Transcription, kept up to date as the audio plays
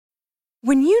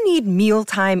When you need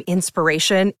mealtime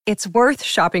inspiration, it's worth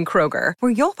shopping Kroger,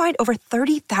 where you'll find over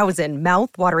 30,000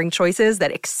 mouth-watering choices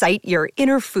that excite your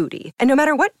inner foodie. And no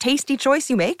matter what tasty choice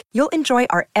you make, you'll enjoy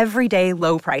our everyday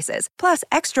low prices, plus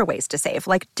extra ways to save,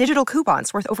 like digital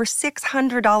coupons worth over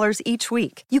 $600 each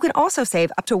week. You can also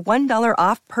save up to $1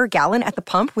 off per gallon at the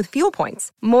pump with fuel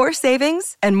points. More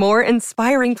savings and more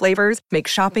inspiring flavors make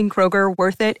shopping Kroger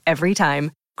worth it every time.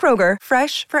 Kroger,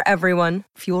 fresh for everyone.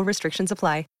 Fuel restrictions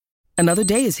apply. Another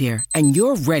day is here, and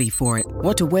you're ready for it.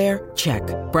 What to wear? Check.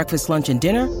 Breakfast, lunch, and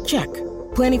dinner? Check.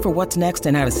 Planning for what's next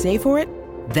and how to save for it?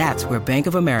 That's where Bank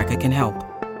of America can help.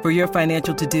 For your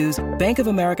financial to-dos, Bank of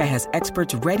America has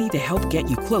experts ready to help get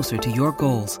you closer to your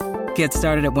goals. Get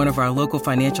started at one of our local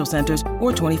financial centers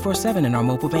or 24/7 in our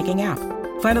mobile banking app.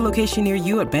 Find a location near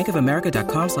you at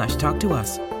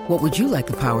bankofamerica.com/talktous. What would you like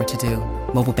the power to do?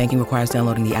 Mobile banking requires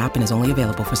downloading the app and is only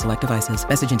available for select devices.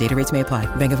 Message and data rates may apply.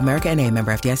 Bank of America N.A.,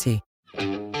 member FDIC.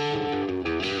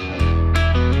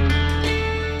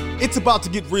 It's about to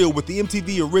get real with the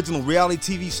MTV original reality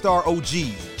TV star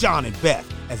OGs, John and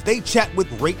Beth, as they chat with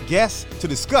great guests to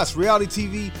discuss reality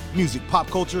TV, music, pop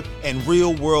culture, and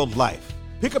real-world life.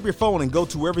 Pick up your phone and go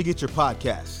to wherever you get your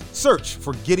podcasts. Search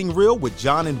for Getting Real with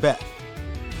John and Beth.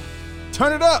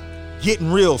 Turn it up.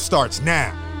 Getting Real starts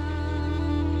now.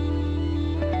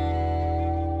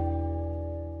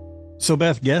 So,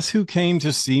 Beth, guess who came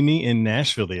to see me in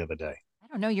Nashville the other day? I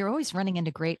don't know. You're always running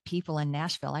into great people in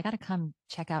Nashville. I got to come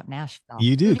check out Nashville.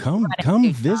 You do. Come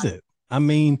visit. I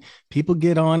mean, people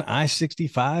get on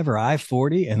I-65 or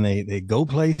I-40 and they go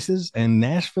places, and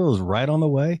Nashville is right on the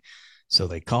way. So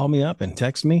they call me up and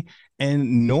text me.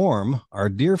 And Norm, our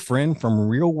dear friend from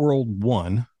Real World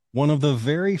 1, one of the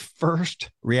very first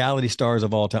reality stars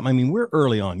of all time. I mean, we're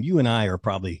early on. You and I are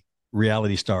probably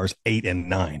reality stars 8 and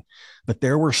 9, but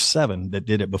there were 7 that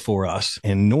did it before us.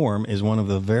 And Norm is one of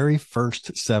the very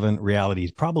first 7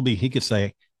 realities. Probably he could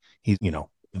say he's,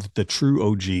 the true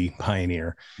OG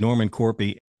pioneer, Norman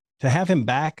Korpi. To have him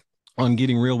back on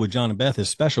Getting Real with John and Beth is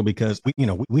special because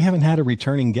we haven't had a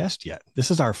returning guest yet.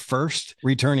 This is our first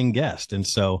returning guest. And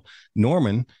so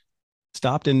Norman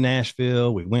stopped in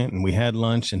Nashville. We went and we had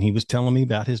lunch, and he was telling me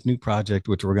about his new project,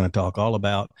 which we're going to talk all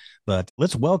about. But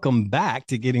let's welcome back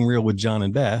to Getting Real with John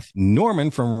and Beth,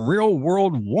 Norman from Real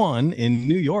World 1 in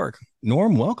New York.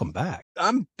 Norm, welcome back.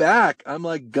 I'm back. I'm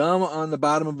like gum on the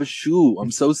bottom of a shoe.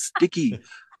 I'm so sticky.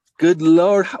 Good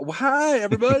Lord. Hi,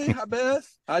 everybody. Hi, Beth.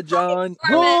 Hi, John.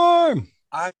 Norm.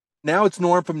 Now it's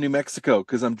Norm from New Mexico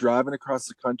because I'm driving across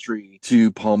the country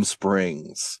to Palm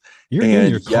Springs. You're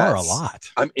in your car a lot.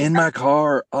 I'm in my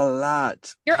car a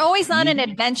lot. You're always on an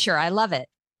adventure. I love it.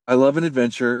 I love an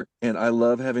adventure, and I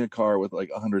love having a car with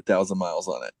like 100,000 miles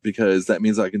on it because that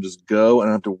means I can just go and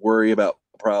I don't have to worry about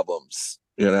problems.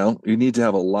 You need to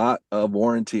have a lot of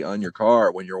warranty on your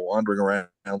car when you're wandering around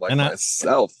like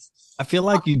myself. I feel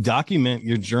like you document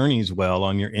your journeys well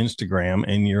on your Instagram,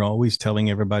 and you're always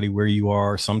telling everybody where you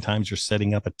are. Sometimes you're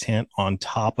setting up a tent on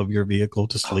top of your vehicle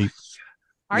to sleep.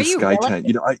 Are you sky really?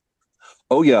 tent?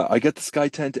 I get the sky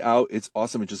tent out. It's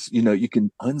awesome. It just, you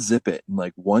can unzip it in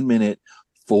like 1 minute,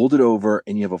 fold it over,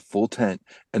 and you have a full tent.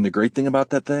 And the great thing about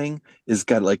that thing is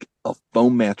got like a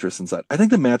foam mattress inside. I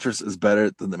think the mattress is better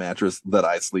than the mattress that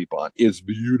I sleep on. It's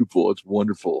beautiful. It's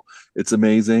wonderful. It's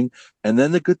amazing. And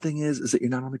then the good thing is that you're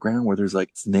not on the ground where there's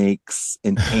like snakes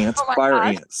and ants, fire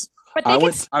ants. But they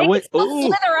could still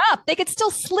slither up. They could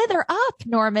still slither up,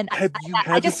 Norman. Have you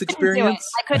had this experience?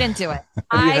 I couldn't do it.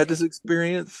 Have you had this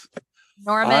experience?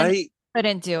 Norman, I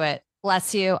couldn't do it.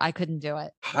 Bless you. I couldn't do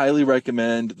it. Highly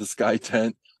recommend the sky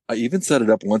tent. I even set it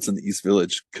up once in the East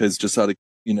Village because just out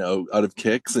of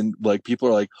kicks, and like people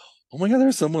are like, oh my God,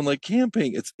 there's someone like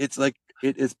camping. It's like,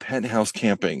 it is penthouse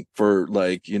camping for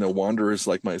like, wanderers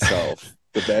like myself,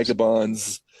 the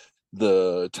vagabonds,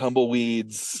 the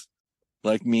tumbleweeds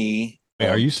like me. Wait,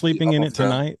 are you sleeping in it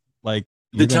tonight? Like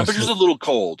the temperature's a little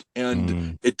cold,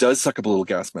 and it does suck up a little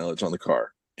gas mileage on the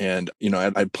car. And,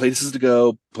 I had places to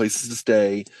go, places to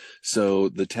stay. So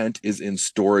the tent is in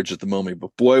storage at the moment.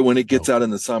 But boy, when it gets out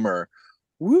in the summer,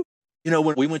 when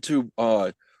we went to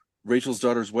Rachel's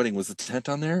daughter's wedding, was the tent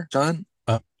on there, John?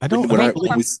 I don't know.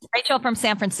 Rachel from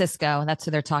San Francisco. That's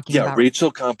who they're talking about. Yeah,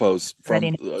 Rachel Campos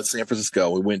from San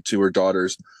Francisco. We went to her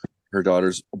daughter's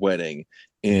wedding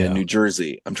in New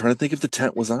Jersey. I'm trying to think if the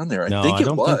tent was on there. I think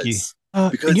it was.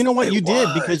 You know what you did,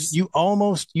 because you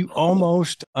almost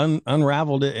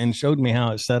unraveled it and showed me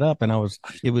how it's set up, and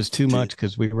it was too much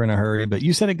because we were in a hurry. But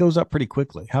you said it goes up pretty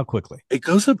quickly. How quickly? It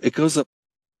goes up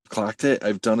clocked it.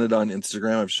 I've done it on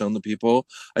Instagram. I've shown the people.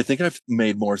 I think I've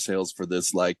made more sales for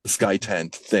this like sky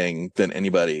tent thing than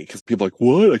anybody, because people are like,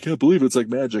 what? I can't believe it. It's like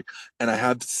magic. And I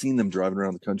have seen them driving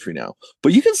around the country now.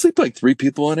 But you can sleep like 3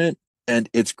 people on it. And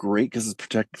it's great because it's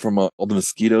protected from all the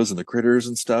mosquitoes and the critters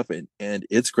and stuff. And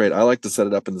it's great. I like to set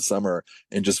it up in the summer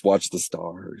and just watch the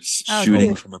stars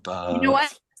shooting from above. You know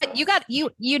what? You've got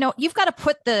to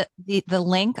put the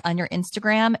link on your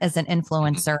Instagram as an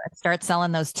influencer and start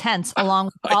selling those tents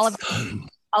along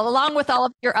with all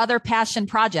of your other passion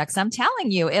projects. I'm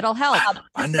telling you, it'll help.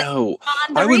 I know.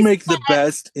 I would make the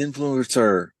best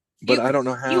influencer, but I don't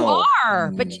know how. You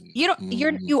are, but you don't.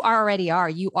 You already are.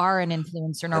 You are an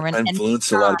influencer, Norman. I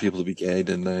influenced a lot of people to be gay,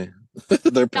 didn't I?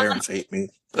 Their parents hate me.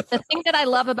 The thing that I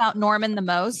love about Norman the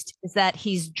most is that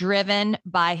he's driven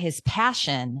by his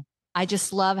passion. I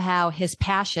just love how his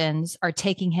passions are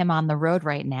taking him on the road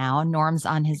right now. Norm's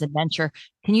on his adventure.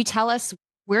 Can you tell us,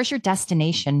 where's your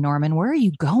destination, Norman? Where are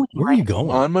you going? Where are you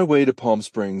going? On my way to Palm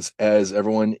Springs. As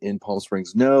everyone in Palm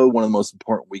Springs know, one of the most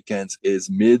important weekends is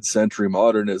Mid-Century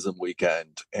Modernism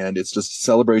Weekend. And it's just a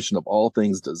celebration of all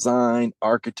things design,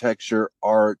 architecture,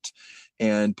 art.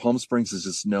 And Palm Springs is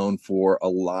just known for a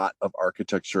lot of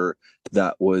architecture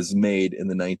that was made in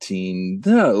the 1950s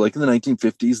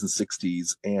and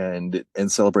 60s, and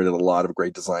celebrated a lot of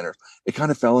great designers. It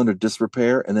kind of fell under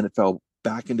disrepair, and then it fell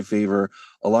back into favor.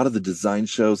 A lot of the design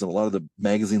shows and a lot of the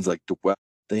magazines like Dwell,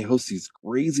 they host these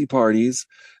crazy parties,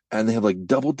 and they have like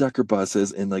double-decker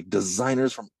buses, and like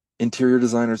designers from interior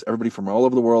designers, everybody from all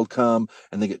over the world come,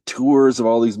 and they get tours of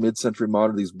all these mid-century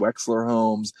modern, these Wexler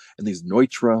homes and these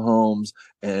Neutra homes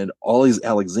and all these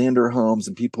Alexander homes,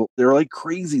 and people, they're like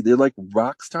crazy. They're like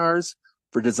rock stars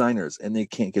for designers, and they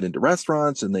can't get into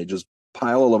restaurants, and they just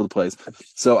pile all over the place.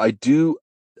 So I do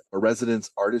a residence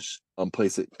artist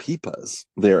place at Peepa's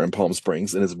there in Palm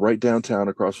Springs, and it's right downtown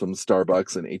across from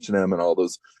Starbucks and H&M and all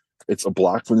those. It's a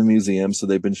block from the museum. So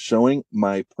they've been showing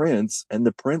my prints, and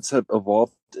the prints have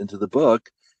evolved into the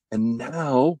book. And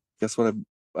now, guess what?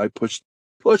 I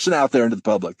pushing out there into the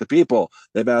public. The people,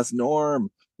 they've asked,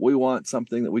 Norm, we want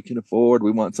something that we can afford.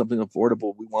 We want something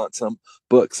affordable. We want some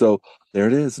book. So there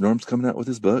it is. Norm's coming out with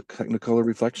his book, Techno-Color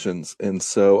Reflections. And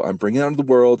so I'm bringing it out into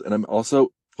the world, and I'm also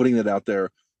putting it out there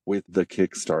with the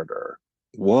Kickstarter.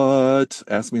 What?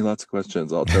 Ask me lots of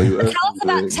questions. I'll tell you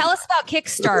everything. Tell us about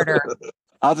Kickstarter.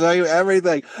 I'll tell you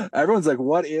everything. Everyone's like,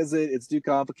 what is it? It's too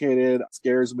complicated. It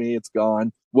scares me. It's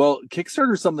gone. Well,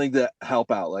 Kickstarter is something to help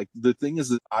out. Like, the thing is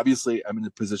that obviously I'm in a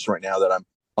position right now that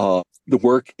the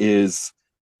work is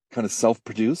kind of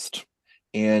self-produced,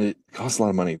 and it costs a lot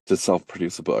of money to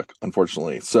self-produce a book,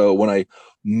 unfortunately. So when I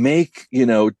make,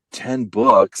 10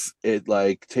 books, it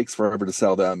like takes forever to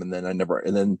sell them. And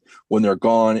then when they're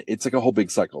gone, it's like a whole big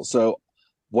cycle. So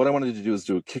what I wanted to do is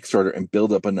do a Kickstarter and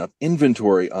build up enough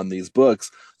inventory on these books.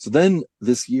 So then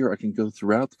this year I can go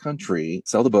throughout the country,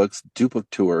 sell the books, do book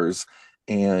tours,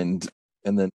 and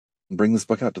then bring this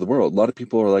book out to the world. A lot of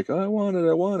people are like, oh, I want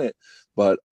it.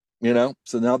 But,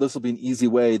 so now this will be an easy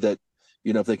way that,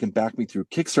 if they can back me through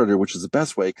Kickstarter, which is the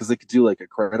best way, because they could do like a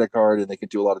credit card, and they could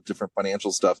do a lot of different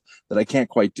financial stuff that I can't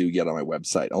quite do yet on my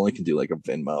website. I only can do like a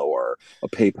Venmo or a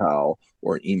PayPal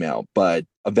or an email. But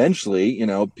eventually,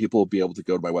 people will be able to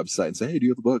go to my website and say, hey, do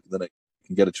you have a book? And then I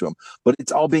can get it to them. But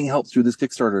it's all being helped through this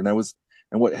Kickstarter.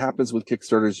 And what happens with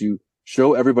Kickstarter is you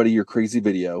show everybody your crazy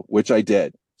video, which I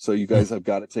did. So you guys have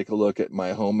got to take a look at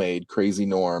my homemade Crazy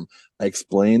Norm. I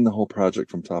explain the whole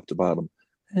project from top to bottom.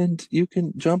 And you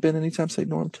can jump in anytime, say,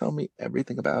 Norm, tell me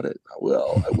everything about it. I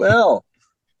will.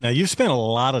 Now, you've spent a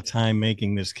lot of time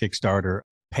making this Kickstarter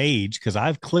page, because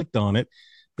I've clicked on it.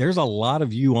 There's a lot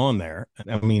of you on there.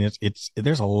 I mean,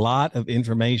 there's a lot of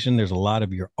information. There's a lot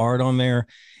of your art on there.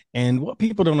 And what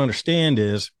people don't understand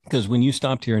is, because when you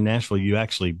stopped here in Nashville, you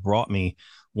actually brought me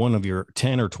one of your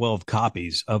 10 or 12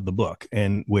 copies of the book,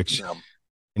 and which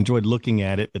enjoyed looking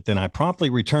at it. But then I promptly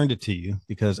returned it to you,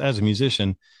 because as a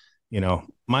musician,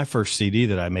 my first CD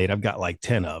that I made, I've got like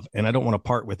 10 of, and I don't want to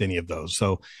part with any of those.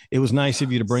 So it was nice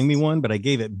of you to bring me one, but I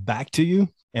gave it back to you.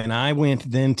 And I went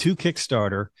then to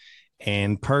Kickstarter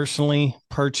and personally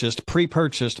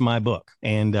pre-purchased my book.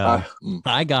 And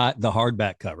I got the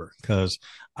hardback cover, because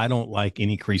I don't like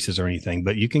any creases or anything,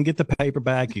 but you can get the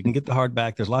paperback, you can get the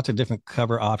hardback. There's lots of different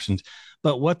cover options.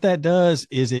 But what that does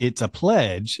is it's a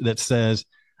pledge that says,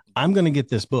 I'm going to get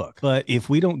this book. But if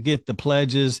we don't get the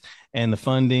pledges and the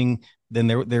funding, then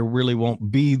there really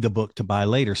won't be the book to buy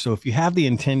later. So if you have the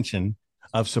intention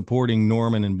of supporting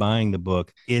Norman and buying the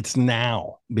book, it's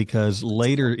now, because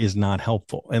later is not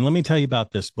helpful. And let me tell you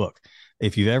about this book.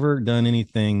 If you've ever done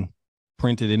anything,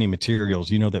 printed any materials,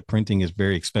 you know that printing is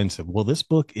very expensive. Well, this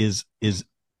book is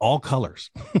all colors.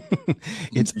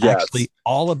 It's actually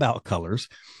all about colors.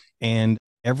 And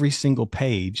every single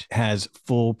page has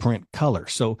full print color.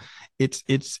 So it's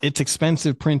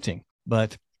expensive printing,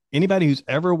 but anybody who's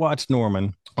ever watched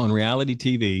Norman on reality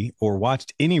TV or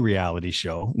watched any reality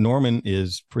show, Norman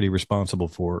is pretty responsible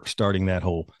for starting that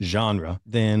whole genre,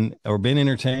 then, or been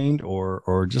entertained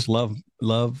or just love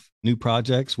new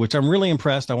projects, which I'm really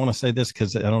impressed. I want to say this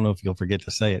because I don't know if you'll forget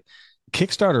to say it.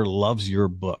 Kickstarter loves your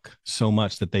book so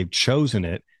much that they've chosen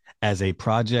it as a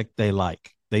project they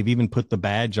like. They've even put the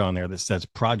badge on there that says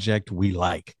Project We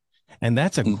Like. And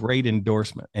that's a great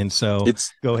endorsement. And so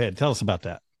go ahead, tell us about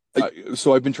that.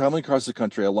 So I've been traveling across the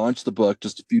country. I launched the book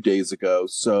just a few days ago.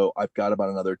 So I've got about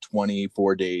another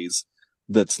 24 days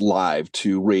that's live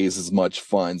to raise as much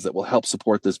funds that will help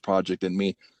support this project and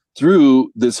me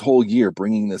through this whole year,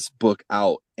 bringing this book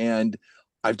out. And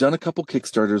I've done a couple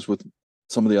Kickstarters with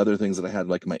some of the other things that I had,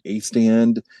 like my A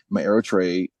stand, my Aero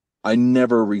tray. I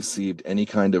never received any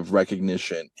kind of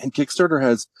recognition. And Kickstarter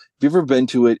has, if you've ever been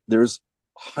to it, there's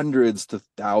hundreds to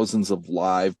thousands of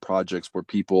live projects where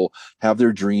people have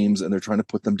their dreams and they're trying to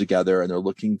put them together and they're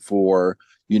looking for,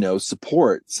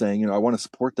 support, saying, I want to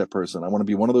support that person. I want to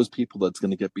be one of those people that's going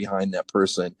to get behind that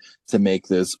person to make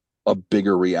this a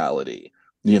bigger reality,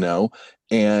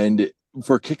 and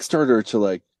for Kickstarter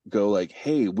to go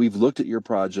hey, we've looked at your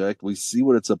project, we see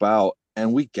what it's about,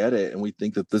 and we get it, and we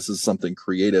think that this is something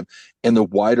creative and the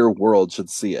wider world should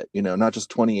see it, not just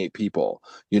 28 people,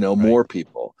 right. More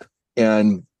people.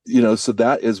 And, so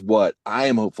that is what I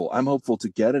am hopeful. I'm hopeful to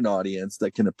get an audience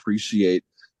that can appreciate,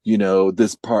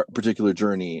 this particular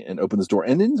journey and open this door.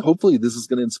 And then hopefully this is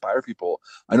going to inspire people.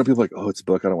 I know people are like, oh, it's a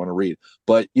book I don't want to read,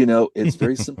 but it's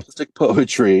very simplistic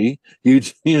poetry.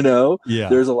 There's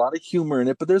a lot of humor in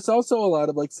it, but there's also a lot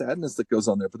of sadness that goes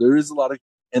on there, but there's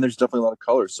definitely a lot of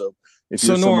color. So if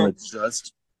you're someone that's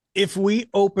just, if we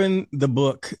open the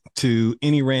book to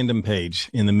any random page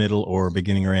in the middle or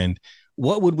beginning or end,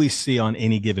 what would we see on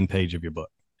any given page of your book?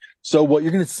 So what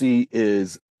you're going to see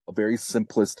is a very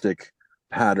simplistic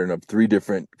pattern of 3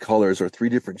 different colors or 3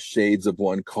 different shades of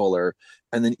one color.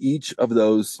 And then each of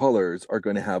those colors are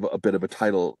going to have a bit of a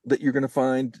title that you're going to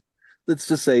find, let's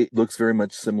just say, looks very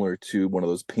much similar to one of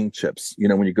those paint chips.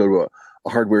 When you go to a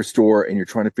hardware store and you're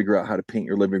trying to figure out how to paint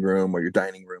your living room or your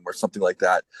dining room or something like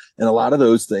that. And a lot of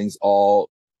those things all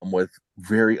with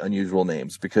very unusual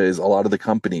names, because a lot of the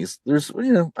companies, there's, I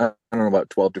don't know,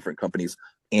 about 12 different companies,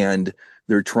 and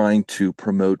they're trying to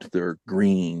promote their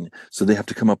green. So they have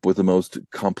to come up with the most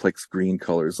complex green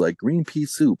colors, like green pea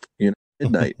soup,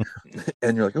 midnight.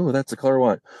 And you're like, oh, that's the color I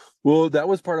want. Well, that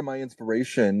was part of my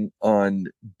inspiration on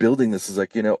building this, is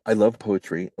I love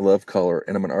poetry, I love color,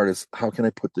 and I'm an artist. How can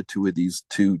I put the two of these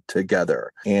two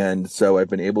together? And so I've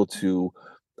been able to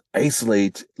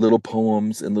isolate little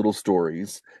poems and little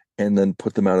stories and then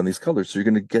put them out on these colors. So you're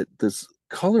going to get this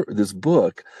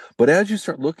book, but as you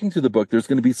start looking through the book, there's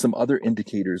going to be some other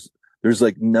indicators. There's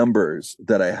numbers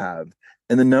that I have,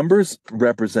 and the numbers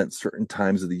represent certain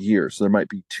times of the year. So there might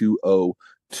be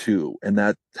 202, and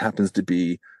that happens to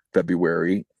be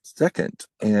February 2nd.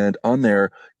 And on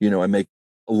there, I make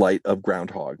light of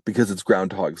groundhog because it's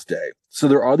Groundhog's Day. So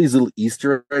there are these little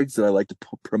Easter eggs that I like to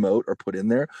promote or put in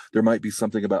there. There might be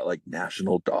something about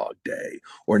National Dog Day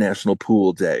or National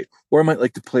Pool Day, or I might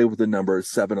like to play with the number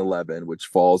 7-11, which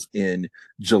falls in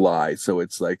July. So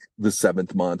it's the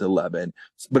 7th month, 11,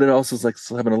 but it also is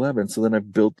 7-11. So then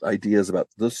I've built ideas about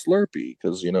the Slurpee,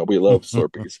 because we love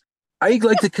Slurpees. I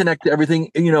like to connect everything,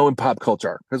 in pop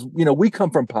culture, because, we come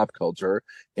from pop culture,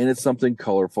 and it's something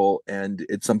colorful, and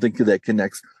it's something that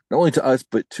connects not only to us,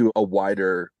 but to a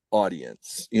wider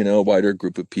audience, a wider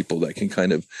group of people that can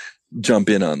kind of jump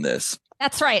in on this.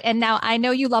 That's right. And now I know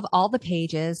you love all the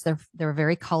pages. They're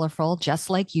very colorful, just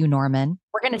like you, Norman.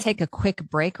 We're going to take a quick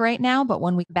break right now, but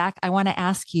when we get back, I want to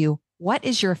ask you, what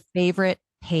is your favorite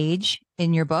page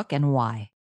in your book and why?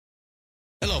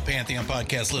 Hello, Pantheon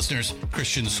podcast listeners.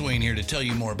 Christian Swain here to tell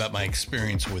you more about my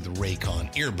experience with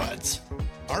Raycon earbuds.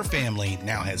 Our family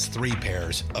now has 3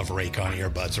 pairs of Raycon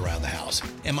earbuds around the house,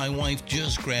 and my wife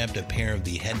just grabbed a pair of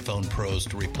the Headphone Pros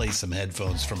to replace some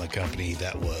headphones from a company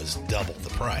that was double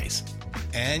the price.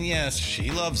 And yes,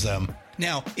 she loves them.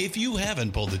 Now, if you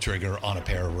haven't pulled the trigger on a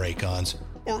pair of Raycons,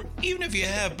 or even if you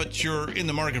have, but you're in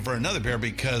the market for another pair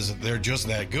because they're just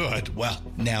that good, well,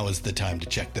 now is the time to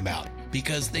check them out,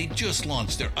 because they just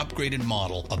launched their upgraded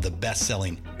model of the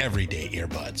best-selling everyday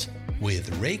earbuds. With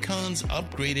Raycon's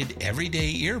upgraded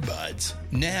everyday earbuds,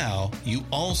 now you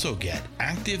also get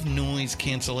active noise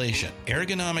cancellation,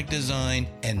 ergonomic design,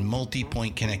 and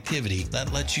multi-point connectivity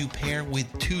that lets you pair with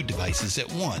 2 devices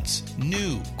at once.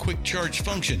 New quick charge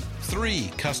function, 3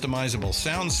 customizable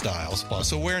sound styles,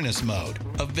 plus awareness mode.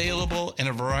 Available in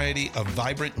a variety of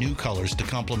vibrant new colors to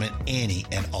complement any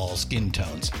and all skin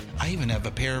tones. I even have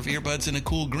a pair of earbuds in a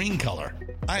cool green color.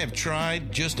 I have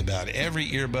tried just about every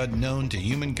earbud known to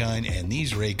humankind, and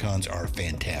these Raycons are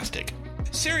fantastic.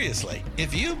 Seriously,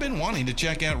 if you've been wanting to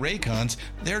check out Raycons,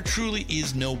 there truly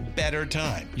is no better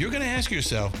time. You're going to ask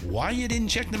yourself why you didn't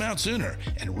check them out sooner,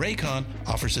 and Raycon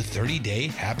offers a 30-day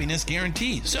happiness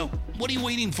guarantee. So what are you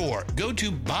waiting for? Go to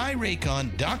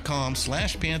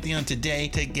buyraycon.com/Pantheon today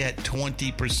to get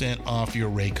 20% off your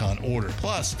Raycon order,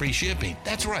 plus free shipping.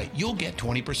 That's right, you'll get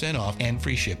 20% off and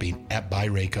free shipping at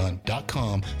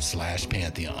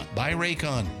buyraycon.com/Pantheon.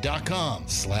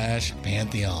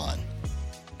 buyraycon.com/Pantheon.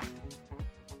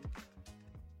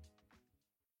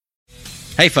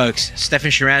 Hey folks, Stefan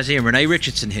Shirazi and Renee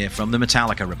Richardson here from the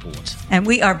Metallica Report. And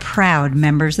we are proud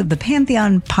members of the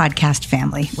Pantheon podcast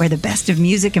family, where the best of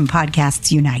music and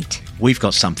podcasts unite. We've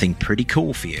got something pretty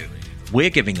cool for you.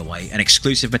 We're giving away an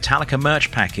exclusive Metallica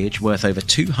merch package worth over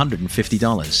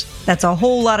 $250. That's a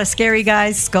whole lot of Scary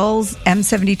Guys, skulls,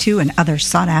 M72, and other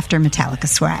sought-after Metallica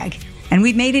swag. And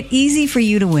we've made it easy for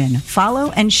you to win.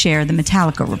 Follow and share the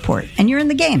Metallica Report, and you're in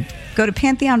the game. Go to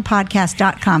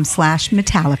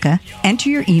pantheonpodcast.com/Metallica, enter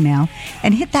your email,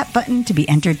 and hit that button to be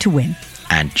entered to win.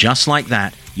 And just like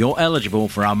that, you're eligible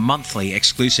for our monthly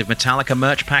exclusive Metallica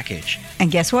merch package. And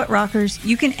guess what, rockers?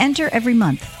 You can enter every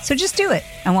month, so just do it.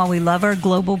 And while we love our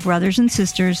global brothers and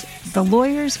sisters, the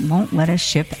lawyers won't let us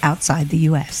ship outside the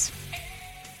U.S.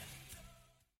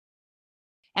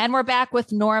 And we're back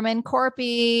with Norman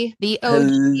Korpi, the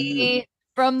OG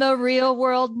from the real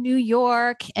world New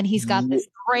York. And he's got this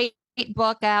great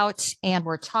book out, and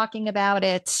we're talking about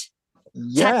it.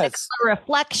 Yes. Technicolor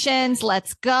Reflections.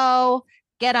 Let's go.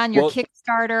 Get on your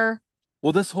Kickstarter.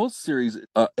 Well, this whole series,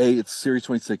 it's series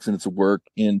 26, and it's a work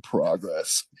in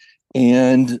progress.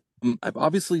 And I've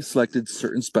obviously selected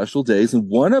certain special days, and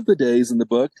one of the days in the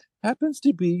book happens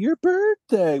to be your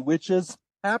birthday, which is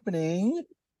happening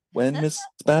when, Miss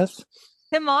Beth?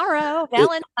 Tomorrow,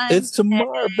 Valentine's It's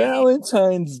tomorrow, Day.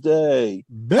 Valentine's Day.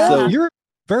 Beth, So- your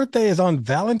birthday is on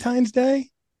Valentine's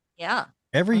Day Yeah.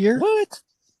 every year? What?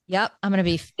 Yep. I'm going to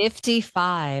be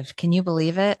 55. Can you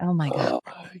believe it? Oh my God.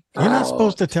 You're not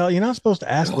supposed to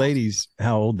ask ladies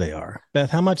how old they are. Beth,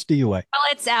 how much do you weigh? Well,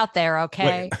 it's out there.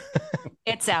 Okay.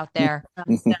 It's out there.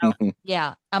 So,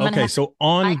 yeah. I'm going to So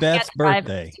on Beth's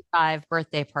birthday, 55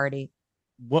 birthday party.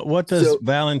 what does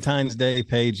Valentine's Day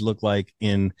page look like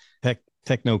in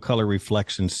Techno-Color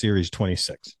Reflection Series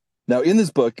 26? Now, in this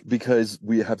book, because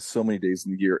we have so many days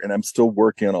in the year, and I'm still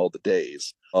working on all the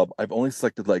days, I've only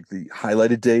selected like the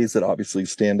highlighted days that obviously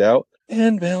stand out,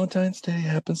 and Valentine's Day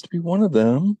happens to be one of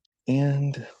them.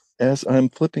 And as I'm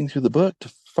flipping through the book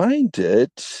to find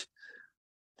it,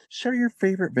 share your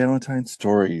favorite Valentine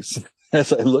stories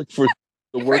as I look for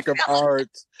the work of art.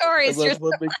 Stories. As I'm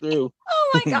flipping through.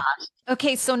 Oh my gosh.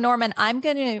 Okay, so Norman, I'm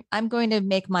going to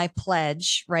make my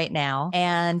pledge right now,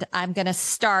 and I'm going to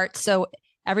start. So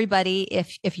everybody,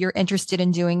 if you're interested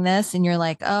in doing this and you're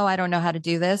like, oh, I don't know how to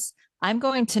do this, I'm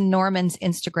going to Norman's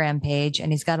Instagram page,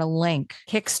 and he's got a link,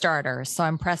 Kickstarter. So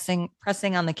I'm pressing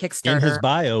on the Kickstarter. In his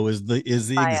bio is the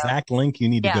exact link you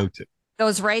need to go to.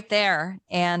 Goes right there,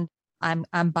 and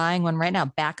I'm buying one right now.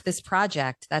 Back this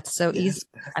project. That's so easy.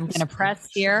 I'm going to press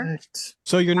here.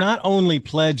 So you're not only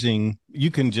pledging,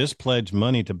 you can just pledge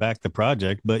money to back the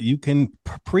project, but you can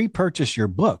pre-purchase your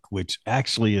book, which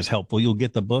actually is helpful. You'll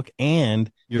get the book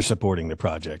and you're supporting the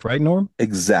project, right, Norm?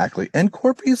 Exactly. And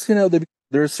Korpi's,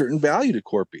 there's a certain value to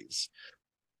Korpi's.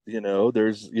 They're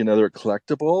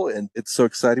collectible, and it's so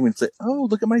exciting when you say, oh,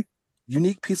 look at my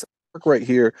unique piece of work right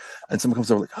here. And someone comes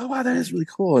over like, oh, wow, that is really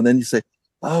cool. And then you say,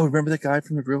 oh, remember that guy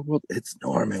from the real world? It's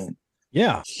Norman.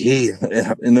 Yeah.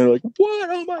 And they're like, what?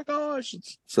 Oh my gosh.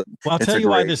 I'll tell you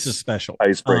why this is special.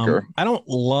 Icebreaker. I don't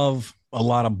love a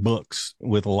lot of books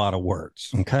with a lot of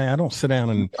words. Okay. I don't sit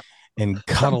down and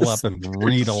cuddle up and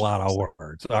read a lot of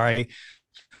words. All right.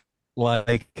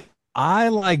 Like, I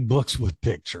like books with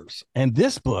pictures, and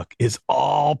this book is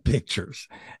all pictures,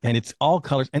 and it's all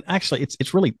colors. And actually,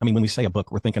 it's really, when we say a book,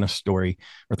 we're thinking a story,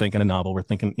 we're thinking a novel, we're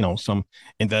thinking, some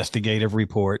investigative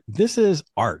report. This is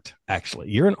art.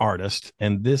 Actually, you're an artist,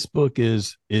 and this book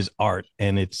is art,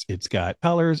 and it's got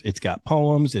colors, it's got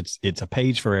poems, it's a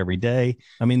page for every day.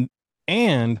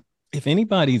 And If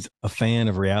anybody's a fan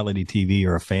of reality TV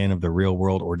or a fan of the real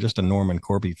world or just a Norman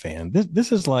Korpi fan,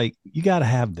 this is like, you got to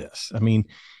have this. I mean,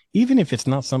 even if it's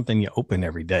not something you open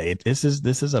every day, this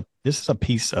is a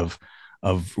piece of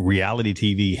reality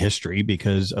TV history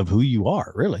because of who you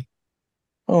are, really.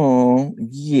 Oh,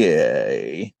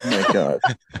 yay. Oh my gosh.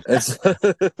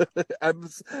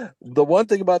 The one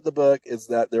thing about the book is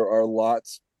that there are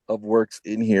lots of works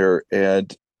in here,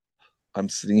 and I'm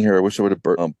sitting here. I wish I would have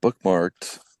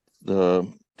bookmarked the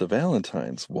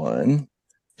Valentine's one.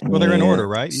 Well, they're in order,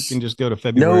 right? You can just go to No,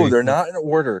 February. they're not in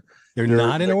order. They're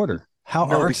not in like, order. How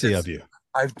no, artsy of you.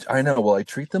 I know. Well, I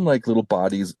treat them like little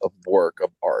bodies of work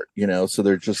of art, so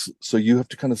they're just, so you have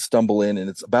to kind of stumble in, and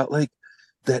it's about like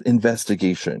that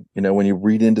investigation, when you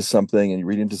read into something and you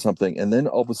read into something, and then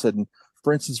all of a sudden,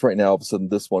 for instance, right now, all of a sudden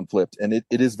this one flipped, and it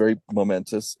is very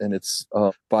momentous, and it's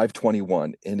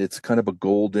 521, and it's kind of a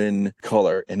golden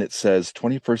color, and it says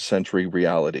 21st century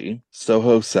reality,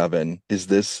 Soho 7, is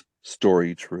this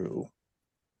story true?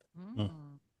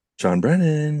 John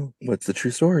Brennan, what's the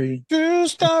true story? True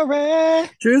story.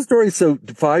 True story. So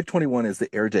 521 is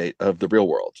the air date of The Real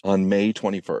World on May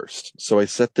 21st. So I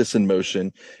set this in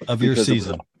motion. Of your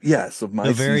season. Yes, of my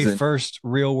season. The very first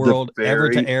Real World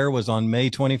ever to air was on May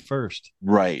 21st.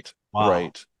 Right. Wow.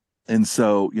 Right. And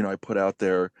so, I put out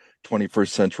there 21st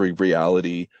century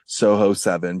reality, Soho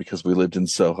 7, because we lived in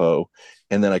Soho.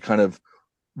 And then I kind of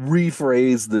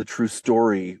rephrase the true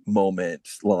story moment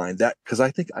line, that because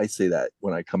I think I say that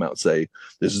when I come out and say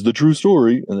this is the true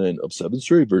story, and then of 7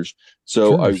 straight version.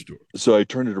 So I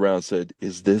turned it around and said,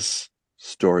 is this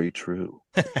story true?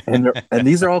 and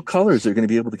these are all colors they're going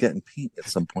to be able to get in paint at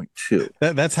some point too.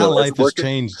 That's how life has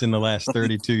changed in the last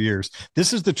 32 years.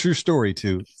 This is the true story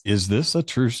too. Is this a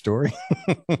true story?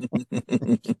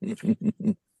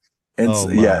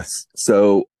 Yes.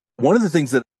 So one of the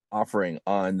things that offering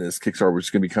on this Kickstarter, which is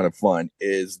going to be kind of fun,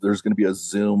 is there's going to be a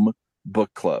Zoom book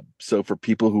club. So for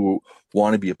people who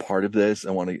want to be a part of this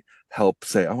and want to help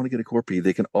say, I want to get a Korpi,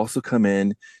 they can also come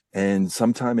in, and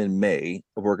sometime in May,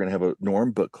 we're going to have a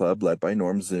Norm book club led by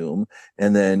Norm Zoom.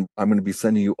 And then I'm going to be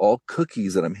sending you all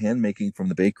cookies that I'm hand making from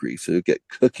the bakery. So you get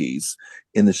cookies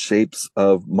in the shapes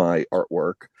of my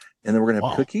artwork. And then we're going to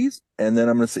have cookies. And then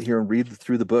I'm going to sit here and read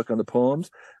through the book on the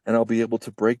poems. And I'll be able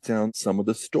to break down some of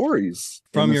the stories.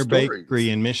 From your bakery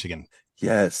in Michigan.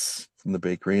 Yes, from the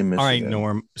bakery in Michigan. All right,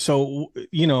 Norm. So,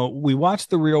 we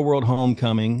watched The Real World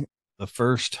Homecoming, the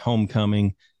first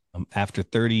homecoming. After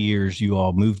 30 years, you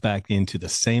all moved back into the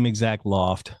same exact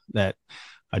loft that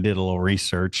I did a little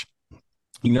research.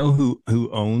 You know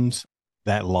who owns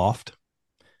that loft?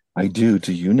 I do.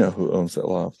 Do you know who owns that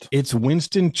loft? It's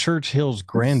Winston Churchill's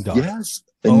granddaughter. Yes.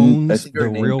 Owns the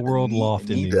Real World loft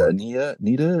in New York.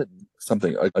 Nita,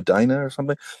 something, Adina or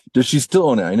something. Does she still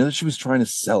own it? I know that she was trying to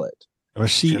sell it. Or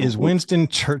she is Winston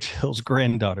Churchill's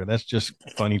granddaughter. That's just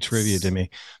funny trivia to me.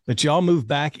 But y'all moved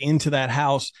back into that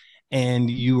house,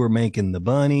 and you were making the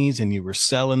bunnies, and you were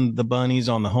selling the bunnies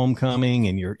on the homecoming,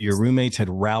 and your roommates had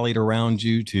rallied around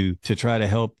you to try to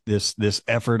help this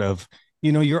effort of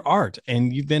your art.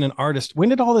 And you've been an artist. When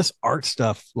did all this art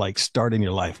stuff start in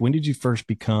your life? When did you first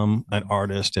become an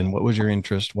artist, and what was your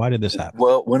interest? Why did this happen?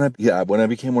 Well, when I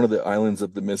became one of the islands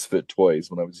of the misfit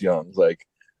toys when I was young,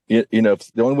 the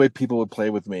only way people would play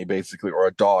with me basically, or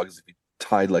a dog, is if you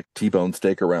tied T-bone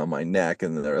steak around my neck,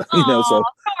 and they're, so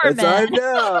I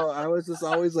know I was just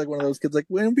always one of those kids,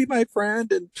 when be my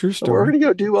friend, and true story, we're gonna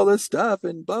go do all this stuff,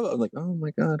 and blah blah. I'm like, oh my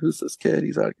god, who's this kid?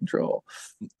 He's out of control.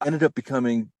 I ended up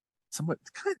becoming somewhat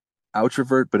kind of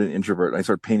outrovert, but an introvert. I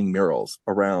started painting murals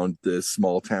around this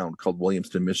small town called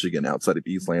Williamston, Michigan, outside of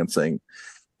East Lansing.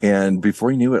 And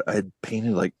before you knew it, I had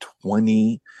painted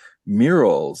 20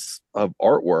 murals of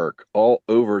artwork all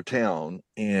over town.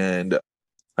 And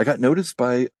I got noticed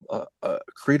by a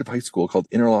creative high school called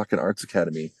Interlochen Arts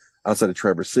Academy outside of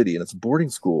Traverse City. And it's a boarding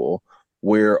school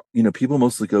where, people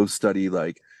mostly go study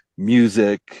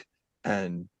music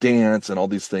and dance and all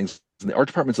these things. And the art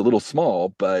department's a little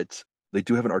small, but they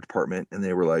do have an art department, and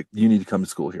they were like, you need to come to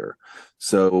school here.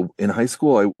 So in high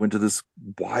school, I went to this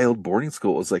wild boarding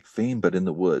school. It was like Fame, but in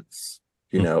the woods,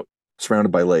 surrounded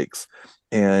by lakes.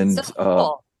 And so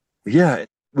cool. It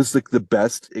was the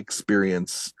best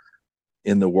experience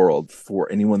in the world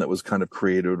for anyone that was kind of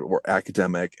creative or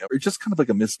academic, or just kind of like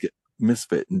a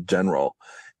misfit in general.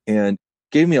 And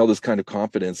gave me all this kind of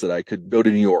confidence that I could go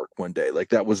to New York one day.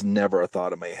 That was never a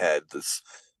thought in my head, this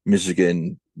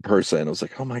Michigan person. I was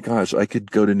like, oh my gosh, I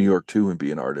could go to New York too and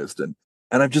be an artist. And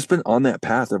I've just been on that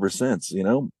path ever since,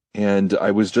 and I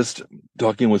was just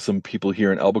talking with some people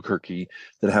here in Albuquerque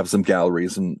that have some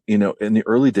galleries. And, in the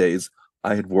early days,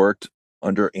 I had worked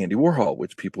under Andy Warhol,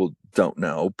 which people don't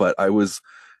know, but I was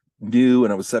new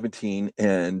and I was 17,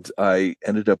 and I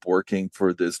ended up working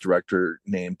for this director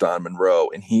named Don Monroe,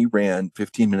 and he ran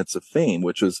 15 Minutes of Fame,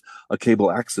 which was a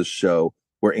cable access show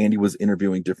where Andy was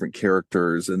interviewing different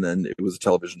characters, and then it was a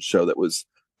television show that was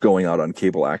going out on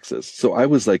cable access. So I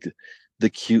was like the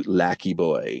cute lackey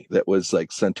boy that was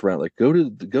like sent around, like,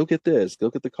 go get this, go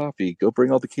get the coffee, go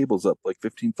bring all the cables up like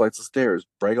 15 flights of stairs,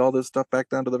 bring all this stuff back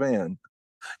down to the van.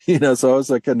 So I was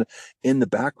like kind of in the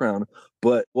background,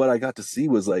 but what I got to see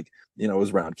was like, I was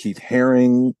around Keith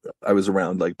Haring, I was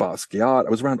around like Basquiat, I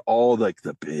was around all like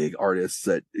the big artists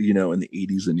that, in the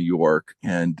 80s in New York.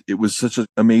 And it was such an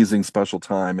amazing, special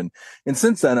time. And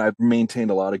since then, I've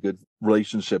maintained a lot of good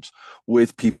relationships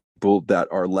with people that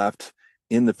are left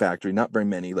in the factory, not very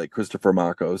many, like Christopher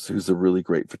Makos, who's a really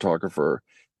great photographer,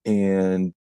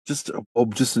 and just an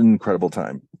incredible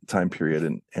time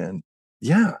period. And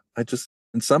yeah,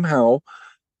 and somehow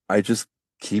I just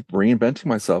keep reinventing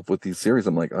myself with these series.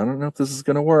 I'm like, I don't know if this is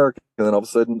going to work. And then all of a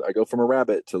sudden I go from a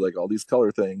rabbit to like all these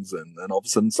color things. And then all of a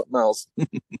sudden something else.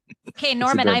 Okay,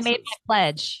 Norman, I made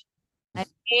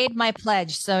my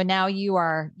pledge. So now you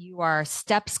are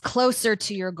steps closer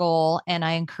to your goal. And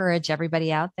I encourage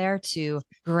everybody out there to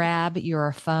grab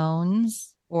your phones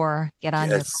or get on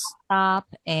your laptop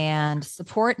and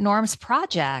support Norm's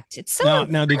project. It's so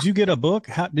now. Did you get a book?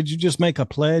 How did you just make a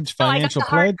pledge? Financial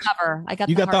pledge? I got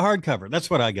the hardcover. That's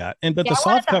what I got. But the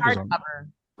soft cover's on.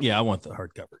 Yeah, I want the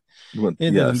hardcover.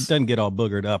 It doesn't get all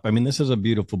boogered up. I mean, this is a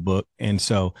beautiful book, and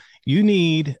so you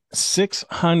need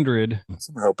 600. I'm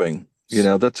hoping.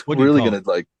 That's really going to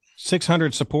like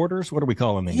 600 supporters. What are we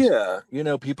calling these? Yeah,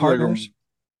 people partners.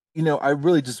 I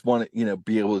really just want to,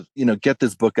 be able to, get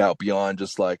this book out beyond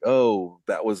just like, oh,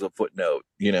 that was a footnote,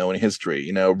 in history,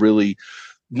 really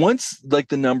once like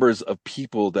the numbers of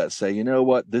people that say, you know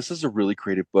what, this is a really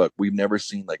creative book. We've never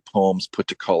seen like poems put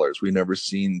to colors. We've never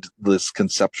seen this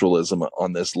conceptualism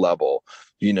on this level,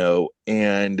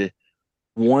 and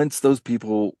once those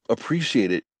people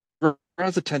appreciate it,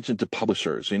 draws attention to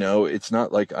publishers, it's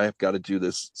not like I've got to do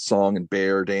this song and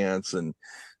bear dance and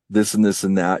this and this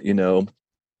and that,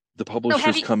 the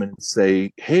publishers come in and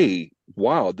say, hey,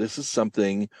 wow, this is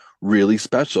something really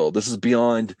special. This is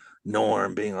beyond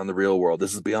Norm being on The Real World.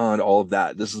 This is beyond all of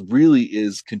that. This really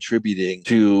is contributing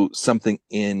to something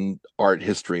in art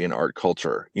history and art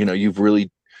culture. You've really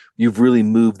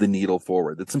moved the needle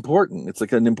forward. It's important. It's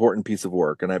like an important piece of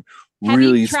work. And I've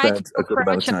really spent a good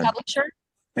amount of time.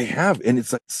 I have. And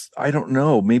it's like, I don't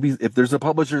know, maybe if there's a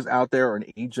publishers out there or an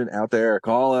agent out there,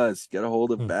 call us, get a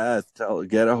hold of Beth,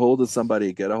 get a hold of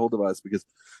somebody, get a hold of us, because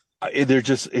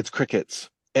it's crickets.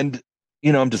 And,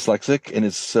 I'm dyslexic, and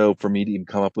it's so for me to even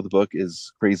come up with a book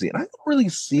is crazy. And I don't really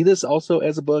see this also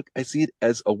as a book. I see it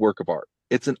as a work of art.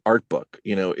 It's an art book,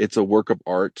 it's a work of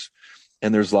art.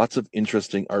 And there's lots of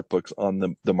interesting art books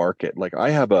on the market. Like I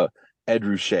have a Ed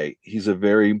Ruscha. He's a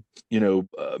very,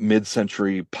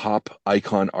 mid-century pop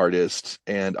icon artist.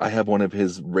 And I have one of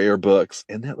his rare books.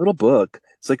 And that little book,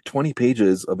 it's like 20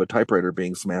 pages of a typewriter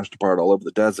being smashed apart all over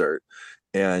the desert.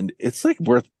 And it's like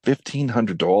worth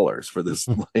 $1,500 for this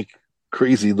like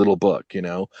crazy little book,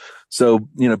 So,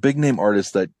 big name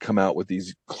artists that come out with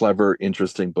these clever,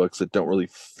 interesting books that don't really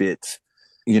fit,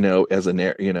 as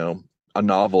a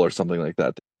novel or something like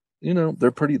that.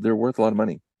 They're worth a lot of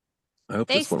money. I hope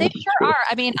they sure are.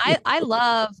 I mean, I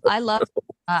love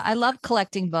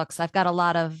collecting books. I've got a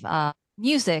lot of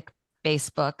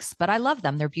music-based books, but I love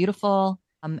them. They're beautiful,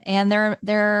 and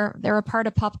they're a part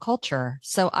of pop culture.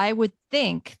 So I would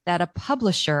think that a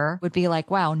publisher would be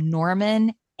like, "Wow,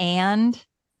 Norman and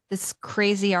this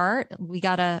crazy art.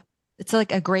 It's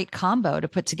like a great combo to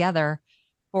put together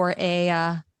for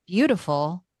a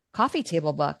beautiful coffee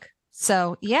table book."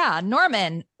 So yeah,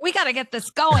 Norman, we got to get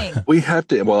this going. We have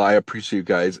to. Well, I appreciate you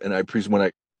guys. And I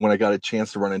appreciate when I got a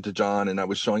chance to run into John and I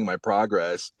was showing my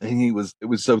progress, and it was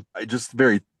so I just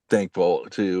very thankful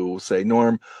to say,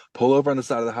 Norm, pull over on the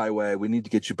side of the highway. We need to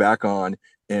get you back on,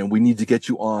 and we need to get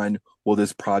you on while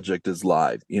this project is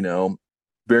live,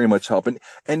 very much help.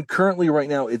 And currently right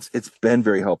now it's been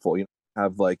very helpful.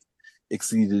 Have like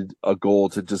exceeded a goal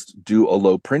to just do a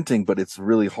low printing, but it's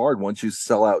really hard once you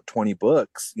sell out 20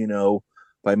 books,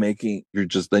 by making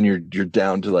you're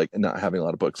down to like not having a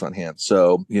lot of books on hand.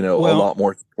 So, a lot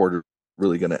more support are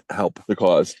really going to help the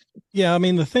cause. Yeah. I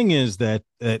mean, the thing is that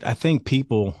I think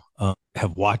people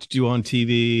have watched you on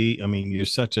TV. I mean, you're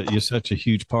such a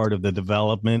huge part of the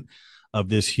development of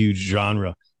this huge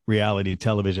genre, reality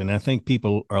television. I think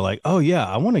people are like, oh yeah,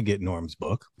 I want to get Norm's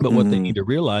book. But what they need to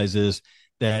realize is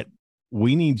that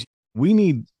we need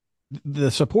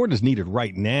the support is needed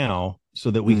right now so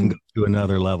that we can go to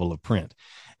another level of print.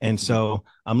 And so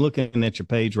I'm looking at your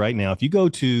page right now. If you go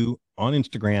to on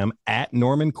Instagram at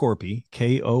Norman Korpi,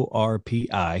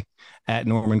 Korpi, at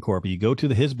Norman Korpi, you go to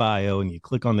his bio and you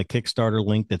click on the Kickstarter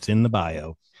link that's in the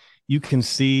bio. You can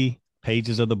see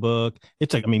pages of the book.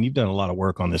 It's like, I mean, you've done a lot of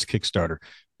work on this Kickstarter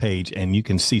page and you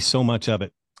can see so much of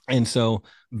it. And so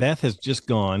Beth has just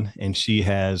gone and she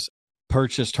has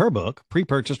purchased her book,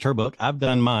 pre-purchased her book. I've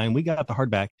done mine. We got the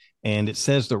hardback, and it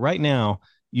says that right now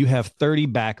you have 30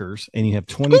 backers and you have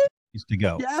 20 days to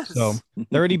go. Yes. So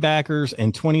 30 backers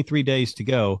and 23 days to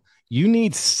go. You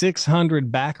need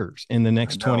 600 backers in the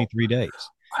next 23 days.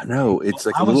 I know it's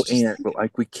like a little ant, but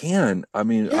like we can. I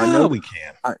mean, yeah, I know we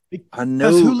can. I know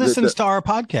because who listens to our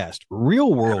podcast?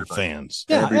 Real world fans.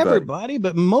 Yeah, everybody,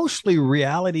 but mostly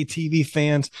reality TV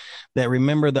fans that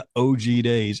remember the OG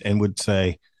days and would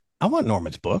say, I want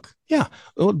Norman's book. Yeah.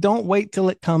 Well, don't wait till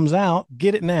it comes out.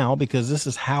 Get it now because this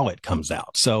is how it comes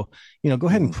out. So, go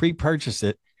ahead and pre-purchase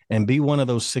it and be one of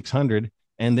those 600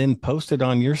 and then post it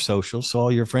on your socials so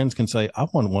all your friends can say, I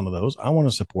want one of those. I want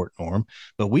to support Norm.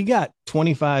 But we got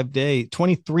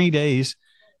 23 days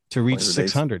to reach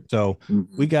 600. So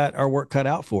we got our work cut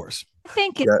out for us. I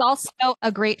think it's also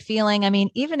a great feeling. I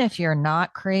mean, even if you're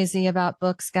not crazy about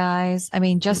books, guys, I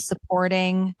mean, just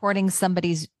supporting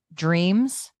somebody's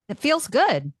dreams, it feels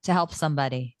good to help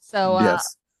somebody. So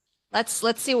let's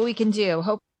see what we can do.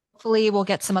 Hopefully we'll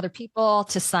get some other people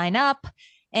to sign up.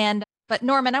 But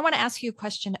Norman, I want to ask you a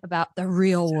question about the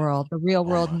real world,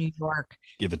 New York.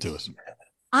 Give it to us.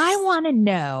 I want to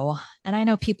know, and I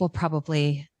know people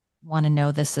probably want to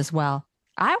know this as well.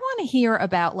 I want to hear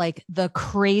about like the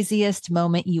craziest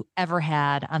moment you ever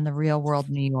had on the real world,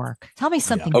 New York. Tell me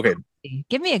something. Okay. Crazy.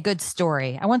 Give me a good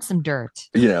story. I want some dirt.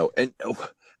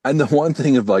 And the one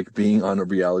thing of like being on a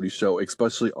reality show,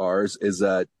 especially ours, is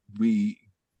that we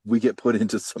get put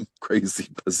into some crazy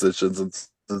positions and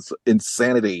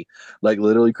insanity, like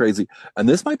literally crazy. And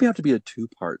this might have to be a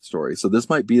 2-part story. So this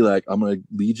might be like, I'm going to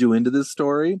lead you into this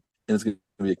story and it's going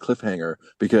to be a cliffhanger,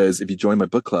 because if you join my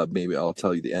book club, maybe I'll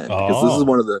tell you the end. Because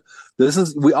this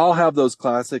is we all have those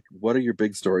classic, what are your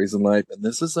big stories in life? And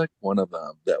this is like one of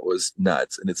them that was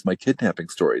nuts. And it's my kidnapping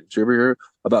story. Did you ever hear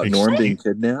about Norm being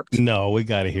kidnapped? No, we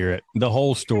got to hear it. The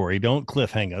whole story. Don't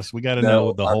cliffhang us. We got to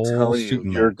know the whole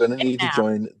shooting. You're going to need to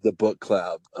join the book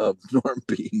club of Norm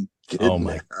being kidnapped. Oh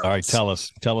my. All right. Tell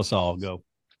us all. Go.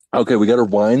 Okay. We got to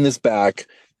wind this back.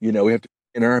 We have to,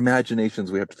 in our imaginations,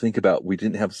 we have to think about, we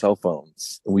didn't have cell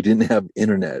phones. We didn't have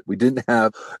internet. We didn't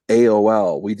have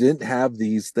AOL. We didn't have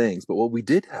these things. But what we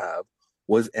did have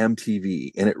was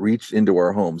MTV, and it reached into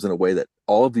our homes in a way that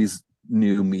all of these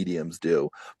new mediums do.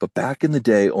 But back in the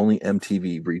day, only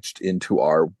MTV reached into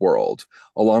our world,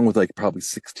 along with like probably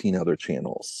 16 other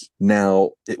channels.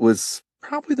 Now, it was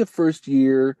probably the first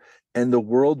year, and the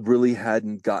world really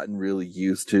hadn't gotten really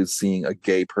used to seeing a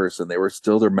gay person. They were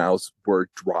still, their mouths were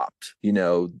dropped.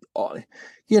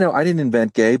 I didn't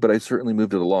invent gay, but I certainly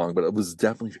moved it along. But it was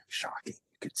definitely very shocking,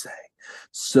 you could say.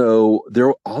 So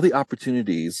all the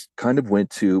opportunities kind of went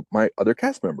to my other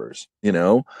cast members.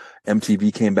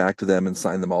 MTV came back to them and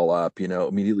signed them all up.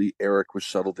 Immediately Eric was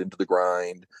shuttled into the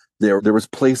grind. There was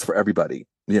place for everybody.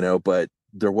 But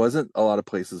there wasn't a lot of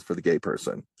places for the gay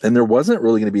person. And there wasn't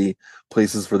really going to be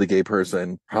places for the gay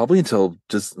person probably until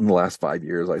just in the last 5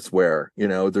 years, I swear.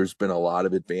 There's been a lot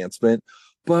of advancement.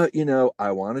 But,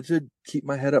 I wanted to keep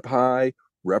my head up high,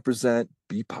 represent,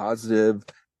 be positive,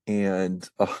 and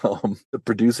the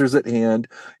producers at hand,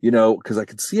 because I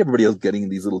could see everybody else getting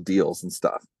these little deals and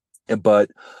stuff. And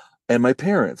my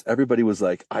parents, everybody was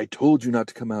like, I told you not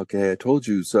to come out gay. I told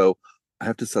you. So I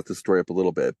have to set the story up a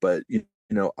little bit. But,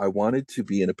 I wanted to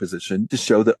be in a position to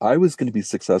show that I was going to be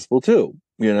successful too,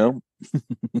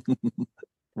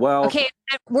 Well, okay,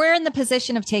 we're in the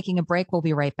position of taking a break. We'll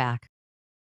be right back.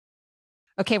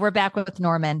 Okay, we're back with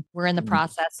Norman. We're in the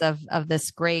process of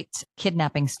this great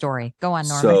kidnapping story. Go on,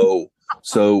 Norman.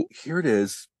 So here it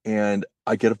is. And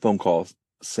I get a phone call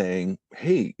saying,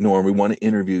 hey, Norm, we want to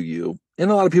interview you.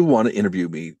 And a lot of people want to interview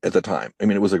me at the time. I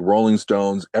mean, it was like Rolling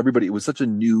Stones, everybody. It was such a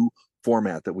new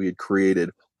format that we had created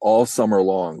all summer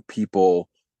long. People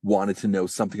wanted to know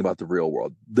something about the real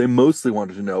world. They mostly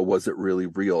wanted to know, was it really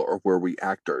real, or were we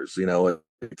actors?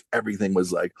 Everything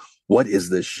was like, what is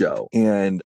this show?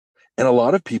 And a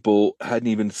lot of people hadn't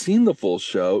even seen the full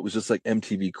show. It was just like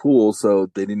MTV Cool. So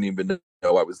they didn't even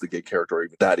know I was the gay character, or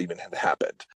that even had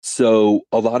happened. So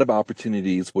a lot of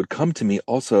opportunities would come to me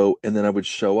also. And then I would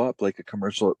show up like a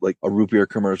commercial, like a root beer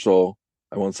commercial.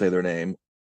 I won't say their name.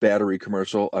 Battery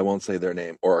commercial, I won't say their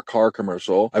name. Or a car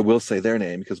commercial, I will say their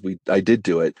name because I did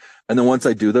do it. And then once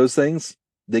I do those things,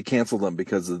 they cancel them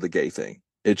because of the gay thing.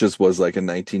 It just was like in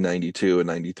 1992 and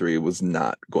 93 was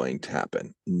not going to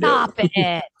happen. No. Stop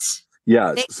it.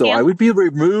 Yes. They So I canceled- would be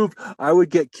removed. I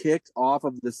would get kicked off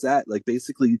of the set. Like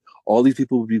basically all these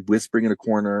people would be whispering in a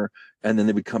corner and then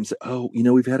they would come say, oh,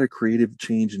 we've had a creative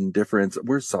change and difference.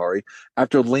 We're sorry.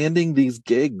 After landing these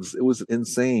gigs, it was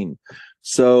insane.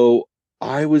 So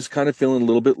I was kind of feeling a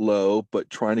little bit low, but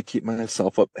trying to keep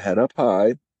myself head up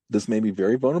high. This made me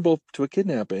very vulnerable to a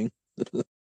kidnapping.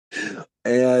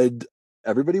 And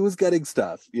everybody was getting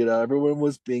stuff, everyone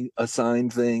was being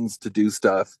assigned things to do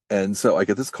stuff. And so I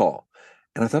get this call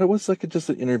and I thought it was like just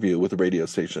an interview with a radio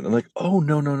station. I'm like, oh,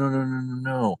 no, no, no, no, no, no,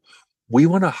 no. We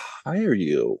want to hire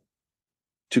you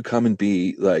to come and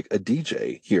be like a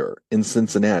DJ here in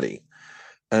Cincinnati.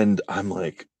 And I'm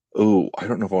like, oh, I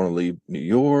don't know if I want to leave New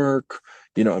York.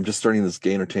 I'm just starting this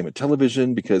gay entertainment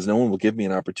television because no one will give me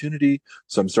an opportunity.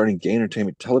 So I'm starting gay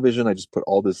entertainment television. I just put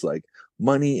all this like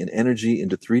money and energy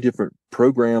into 3 different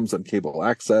programs on cable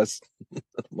access.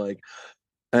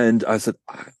 And I said,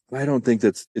 I don't think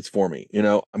it's for me.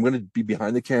 I'm going to be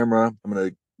behind the camera. I'm going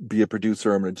to be a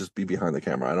producer. I'm going to just be behind the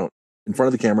camera. In front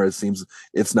of the camera, it seems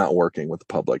it's not working with the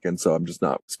public. And so I'm just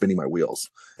not spinning my wheels.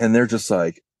 And they're just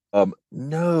like,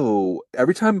 no.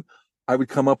 Every time I would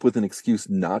come up with an excuse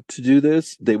not to do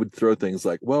this, they would throw things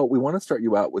like, well, we want to start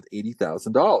you out with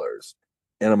 $80,000.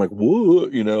 And I'm like, whoa,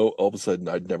 all of a sudden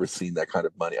I'd never seen that kind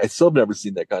of money. I still have never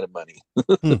seen that kind of money.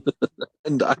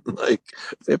 And I'm like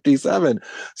 57.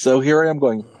 So here I am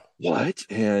going, what?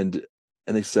 And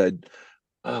they said,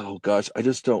 oh gosh, I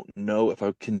just don't know if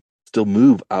I can still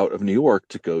move out of New York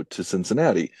to go to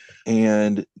Cincinnati.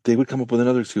 And they would come up with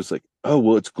another excuse like, oh,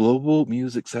 well, it's Global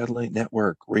Music Satellite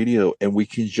Network radio, and we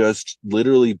can just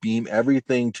literally beam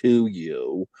everything to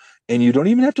you, and you don't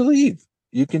even have to leave.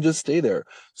 You can just stay there.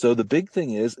 So the big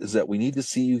thing is that we need to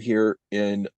see you here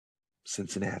in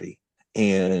Cincinnati,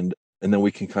 and then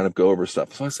we can kind of go over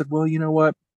stuff. So I said, well, you know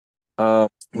what?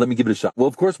 Let me give it a shot. Well,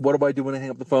 of course, what do I do when I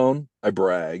hang up the phone? I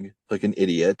brag like an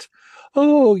idiot.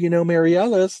 Oh, Mary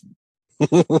Ellis,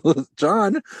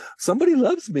 John, somebody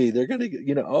loves me. They're gonna,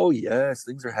 oh yes,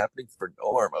 things are happening for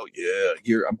Norm. Oh yeah,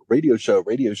 here I'm radio show.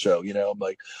 I'm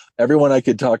like, everyone I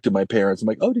could talk to, my parents. I'm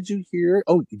like, oh, did you hear?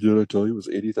 Oh, did I tell you it was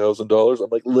 $80,000? I'm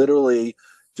like literally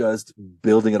just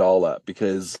building it all up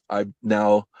because I've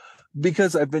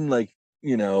been like,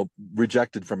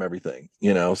 rejected from everything,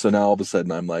 so now all of a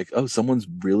sudden I'm like, oh, someone's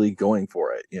really going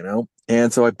for it,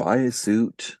 and so I buy a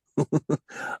suit,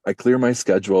 I clear my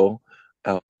schedule,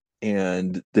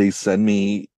 and they send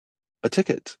me a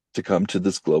ticket to come to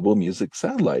this Global Music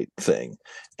Satellite thing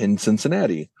in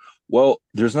Cincinnati. Well,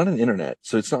 there's not an internet,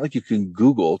 so it's not like you can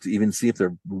Google to even see if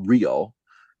they're real.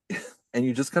 And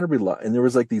you just kind of rely. And there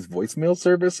was like these voicemail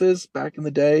services back in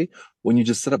the day when you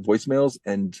just set up voicemails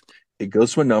and it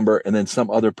goes to a number and then some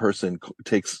other person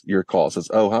takes your call, says,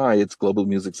 oh, hi, it's Global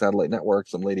Music Satellite Network.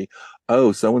 Some lady,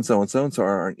 oh, so-and-so and so-and-so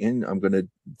aren't in. I'm going to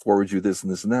forward you this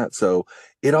and this and that. So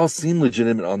it all seemed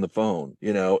legitimate on the phone,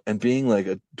 and being like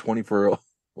a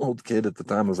 24-year-old kid at the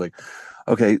time, I was like,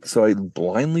 okay, so I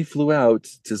blindly flew out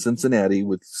to Cincinnati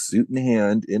with suit in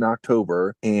hand in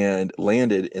October and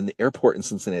landed in the airport in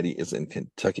Cincinnati is in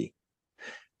Kentucky.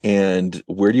 And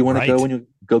where do you want to go when you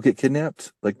go get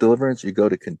kidnapped? Like Deliverance, you go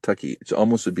to Kentucky. It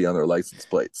almost would be on their license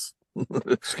plates.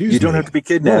 Excuse you don't me. have to be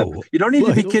kidnapped. Whoa. You don't need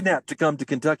to be kidnapped to come to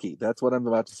Kentucky. That's what I'm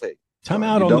about to say. Time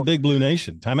out on the Big Blue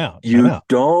Nation. Time out. You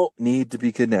don't need to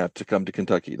be kidnapped to come to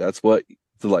Kentucky. That's what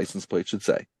the license plate should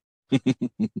say.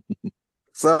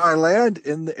 So I land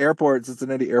in the airport,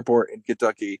 Cincinnati Airport in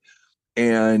Kentucky,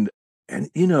 and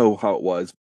you know how it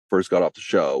was. First got off the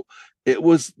show, it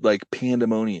was like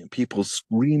pandemonium, people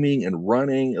screaming and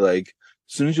running. Like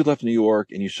as soon as you left New York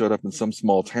and you showed up in some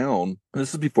small town, and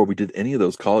this is before we did any of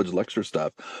those college lecture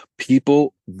stuff,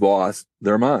 people lost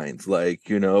their minds. Like,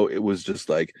 it was just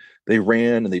like they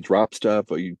ran and they dropped stuff,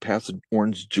 or you pass an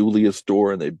Orange Julius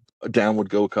store and down would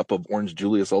go a cup of Orange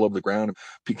Julius all over the ground.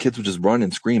 Kids would just run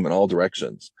and scream in all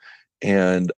directions.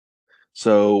 And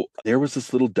so there was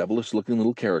this little devilish looking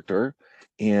little character,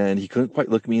 and he couldn't quite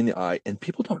look me in the eye. And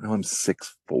people don't know I'm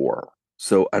 6'4".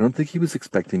 So I don't think he was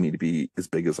expecting me to be as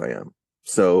big as I am.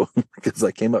 So because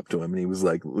I came up to him and he was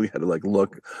like, we had to like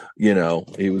look, he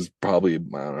was probably, I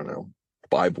don't know,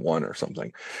 5'1" or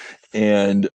something.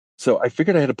 And so I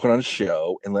figured I had to put on a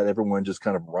show and let everyone just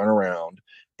kind of run around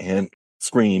and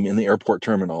scream in the airport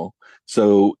terminal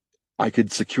so I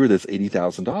could secure this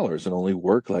 $80,000 and only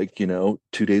work like, 2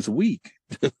 days a week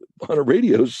on a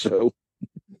radio show.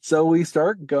 So we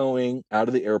start going out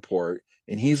of the airport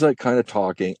And he's like kind of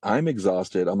talking. I'm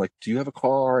exhausted. I'm like, do you have a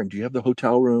car? And do you have the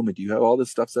hotel room? And do you have all this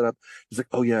stuff set up? He's like,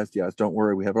 oh, yes, yes. Don't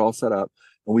worry. We have it all set up.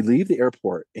 And we leave the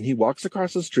airport and he walks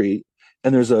across the street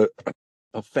and there's a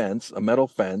fence, a metal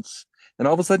fence. And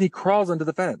all of a sudden he crawls under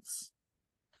the fence.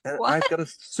 And What? I've got a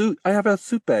suit. I have a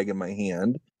suit bag in my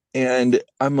hand. And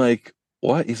I'm like,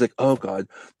 what? He's like, oh God,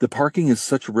 the parking is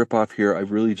such a ripoff here.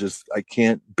 I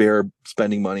can't bear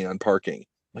spending money on parking.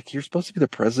 Like, you're supposed to be the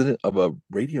president of a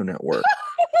radio network.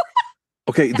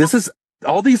 Okay, this is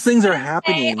all these things are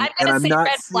happening, and I'm not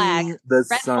seeing the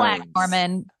signs. Flag,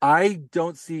 Norman. I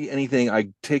don't see anything. I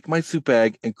take my suit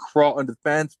bag and crawl under the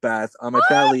fence, Beth, on my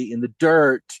belly in the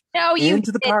dirt. No, you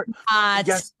into the park. not.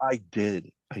 Yes, I did.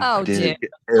 Oh, dude.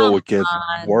 It gets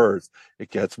worse. It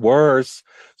gets worse.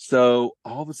 So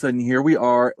all of a sudden, here we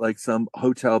are, like some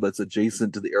hotel that's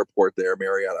adjacent to the airport there,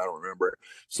 Marriott, I don't remember.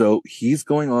 So he's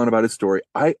going on about his story.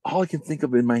 All I can think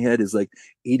of in my head is like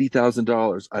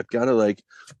 $80,000. I've got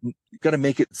to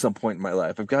make it at some point in my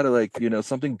life. I've got to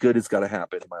something good has got to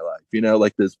happen in my life,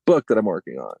 like this book that I'm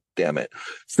working on. Damn it.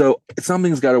 So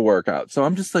something's got to work out. So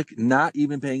I'm just like not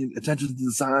even paying attention to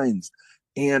the signs.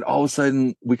 And all of a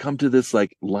sudden we come to this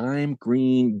like lime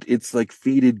green, it's like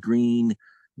faded green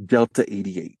Delta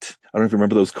 88. I don't know if you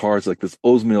remember those cars, like this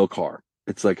Oldsmobile car.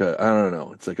 It's like I don't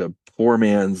know. It's like a poor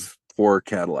man's poor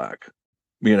Cadillac,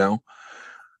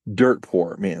 dirt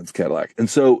poor man's Cadillac. And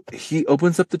so he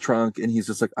opens up the trunk and he's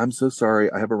just like, I'm so sorry.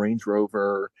 I have a Range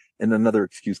Rover. And another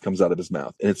excuse comes out of his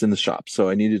mouth and it's in the shop. So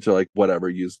I needed to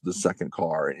use the second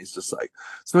car. And he's just like,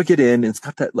 so I get in and it's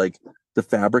got that the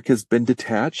fabric has been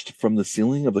detached from the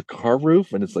ceiling of the car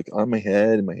roof and it's like on my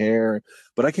head and my hair,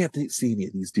 but I can't see any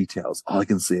of these details. All I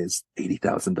can see is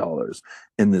 $80,000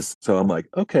 in this. So I'm like,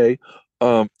 okay,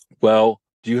 well,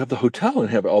 do you have the hotel and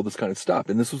have all this kind of stuff?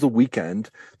 And this was a weekend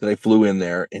that I flew in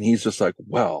there and he's just like,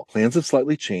 well, plans have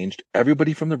slightly changed.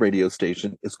 Everybody from the radio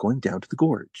station is going down to the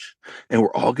gorge and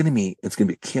we're all going to meet. It's going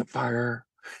to be a campfire.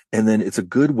 And then it's a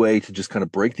good way to just kind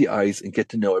of break the ice and get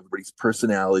to know everybody's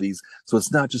personalities. So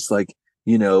it's not just like,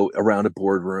 around a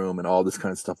boardroom and all this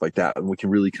kind of stuff like that. And we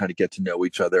can really kind of get to know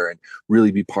each other and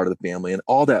really be part of the family and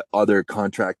all that other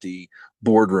contracty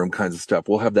boardroom kinds of stuff.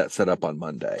 We'll have that set up on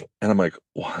Monday. And I'm like,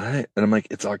 what? And I'm like,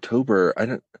 it's October. I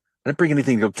didn't bring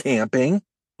anything to go camping.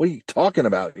 What are you talking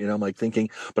about? I'm like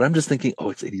thinking, but I'm just thinking, oh,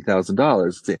 it's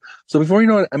 $80,000. So before you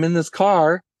know it, I'm in this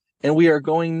car and we are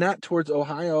going not towards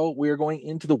Ohio. We are going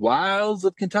into the wilds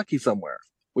of Kentucky somewhere.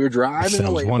 We're driving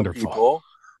away from people.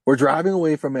 We're driving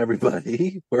away from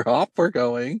everybody. We're off. We're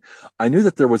going. I knew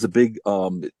that there was a big,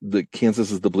 the Kansas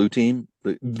is the blue team.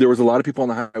 There was a lot of people on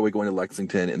the highway going to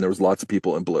Lexington, and there was lots of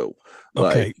people in blue.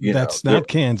 Okay, that's not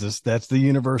Kansas. That's the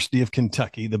University of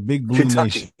Kentucky, the big blue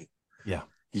nation. Yeah.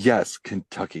 Yes,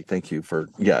 Kentucky. Thank you for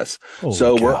yes. Holy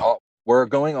so cow. we're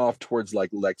going off towards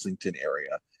like Lexington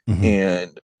area,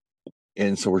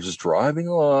 and so we're just driving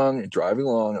along,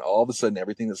 and all of a sudden,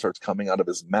 everything that starts coming out of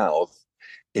his mouth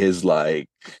is like,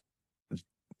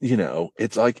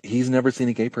 it's like he's never seen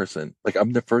a gay person. Like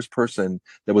I'm the first person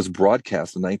that was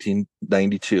broadcast in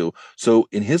 1992. So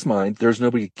in his mind, there's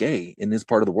nobody gay in his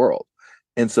part of the world.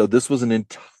 And so this was an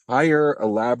entire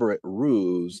elaborate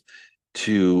ruse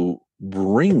to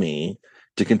bring me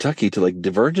to Kentucky to like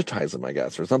divergentize him, I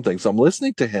guess, or something. So I'm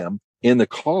listening to him in the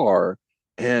car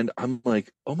and I'm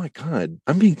like, oh my God,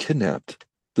 I'm being kidnapped.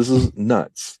 This is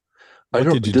nuts.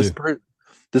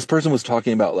 This person was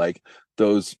talking about like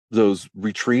those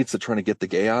retreats that trying to get the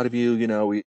gay out of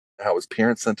you, how his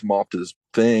parents sent him off to this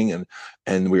thing.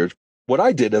 And what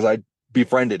I did is I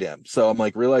befriended him. So I'm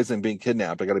like realizing being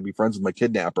kidnapped, I got to be friends with my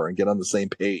kidnapper and get on the same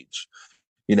page,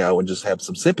 and just have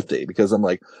some sympathy because I'm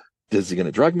like, is he going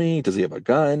to drug me? Does he have a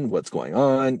gun? What's going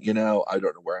on? I don't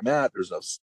know where I'm at. There's no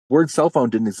word cell phone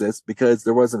didn't exist because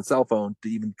there wasn't a cell phone to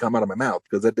even come out of my mouth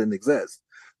because that didn't exist.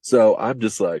 So I'm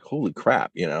just like, holy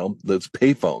crap, those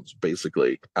payphones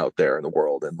basically out there in the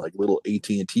world and like little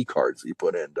AT&T cards that you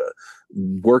put in to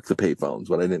work the payphones,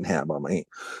 what I didn't have on my hand.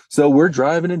 So we're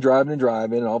driving and driving and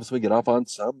driving. And all of a sudden we get off on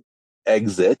some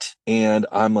exit and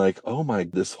I'm like, oh my,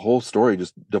 this whole story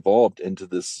just devolved into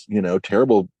this,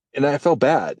 terrible. And I felt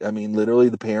bad. I mean, literally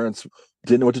the parents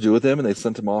didn't know what to do with him and they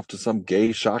sent him off to some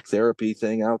gay shock therapy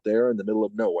thing out there in the middle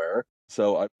of nowhere.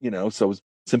 So I was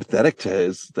sympathetic to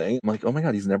his thing. I'm like, oh my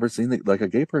God, he's never seen like a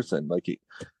gay person.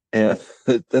 And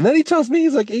then he tells me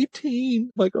he's like 18.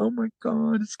 I'm like, oh my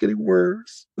God, it's getting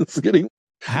worse.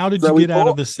 How did you get out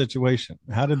of this situation?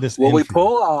 How did this we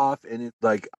pull off and it's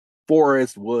like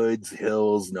forest, woods,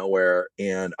 hills, nowhere.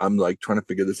 And I'm like trying to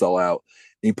figure this all out.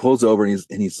 And he pulls over and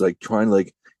he's like trying to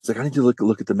he's like, I need to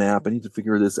look at the map. I need to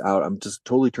figure this out. I'm just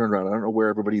totally turned around. I don't know where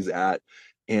everybody's at.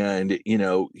 And,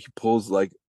 he pulls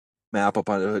like map up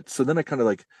on it. So then I kind of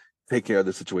like take care of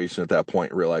the situation at that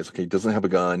point, realize, okay, he doesn't have a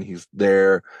gun. He's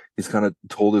there. He's kind of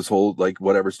told his whole like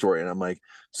whatever story. And I'm like,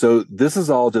 so this is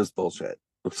all just bullshit.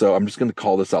 So I'm just going to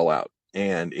call this all out.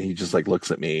 And he just like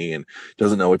looks at me and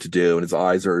doesn't know what to do. And his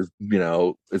eyes are,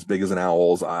 as big as an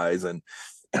owl's eyes. And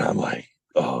I'm like,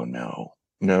 oh no.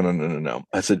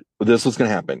 I said, this was going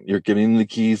to happen. You're giving me the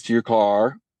keys to your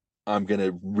car. I'm going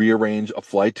to rearrange a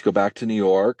flight to go back to New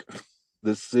York.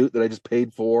 This suit that I just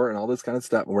paid for and all this kind of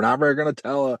stuff. We're not very going to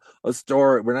tell a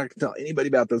story. We're not going to tell anybody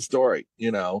about this story,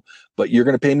 but you're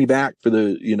going to pay me back for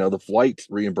the, the flight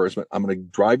reimbursement. I'm going to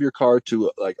drive your car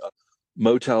to like a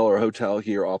motel or hotel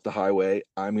here off the highway.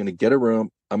 I'm going to get a room.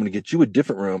 I'm going to get you a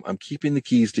different room. I'm keeping the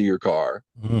keys to your car.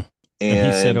 Mm-hmm.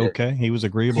 And he said, okay, he was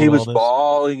agreeable. He to was all this?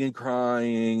 bawling and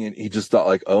crying, and he just thought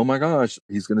like, oh my gosh,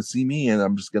 he's going to see me and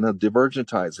I'm just going to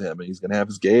divergentize him and he's going to have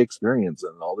his gay experience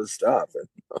and all this stuff. And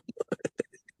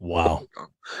wow.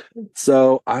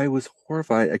 So I was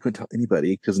horrified. I couldn't tell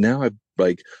anybody because now I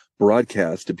like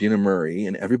broadcast to Buna Murray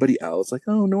and everybody else like,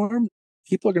 oh, Norm,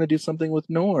 people are going to do something with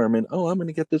Norm. And, I'm going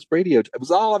to get this radio. It was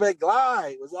all a big lie.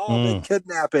 It was all a big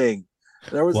kidnapping.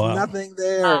 There was nothing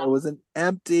there. It was an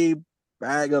empty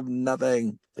bag of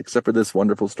nothing except for this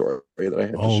wonderful story that I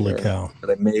had to share. Cow. That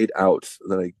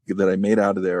I made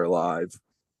out of there alive.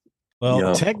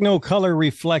 Well, Techno-Color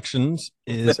Reflections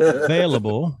is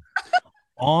available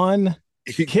on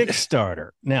Kickstarter.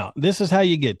 Now, this is how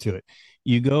you get to it.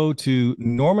 You go to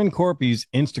Norman Korpi's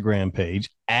Instagram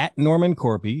page at Norman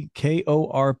Korpi,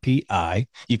 Korpi.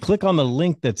 You click on the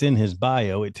link that's in his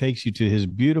bio. It takes you to his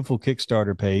beautiful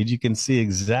Kickstarter page. You can see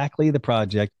exactly the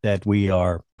project that we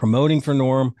are promoting for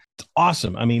Norm. It's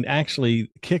awesome. I mean, actually,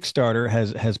 Kickstarter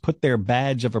has put their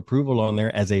badge of approval on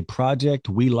there as a project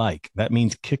we like. That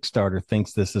means Kickstarter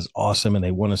thinks this is awesome and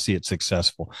they want to see it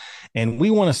successful. And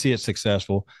we want to see it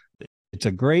successful. It's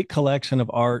a great collection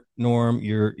of art, Norm.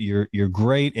 You're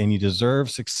great and you deserve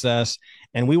success.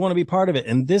 And we want to be part of it.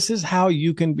 And this is how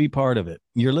you can be part of it.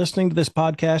 You're listening to this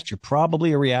podcast. You're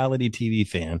probably a reality TV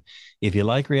fan. If you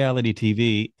like reality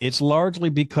TV, it's largely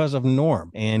because of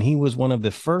Norm. And he was one of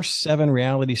the first 7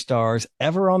 reality stars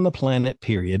ever on the planet,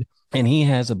 period. And he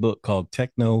has a book called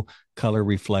Techno-Color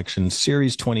Reflections,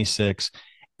 Series 26.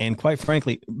 And quite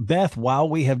frankly, Beth, while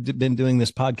we have been doing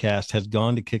this podcast, has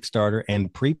gone to Kickstarter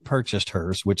and pre-purchased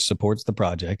hers, which supports the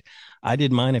project. I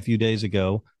did mine a few days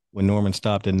ago when Norman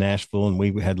stopped in Nashville and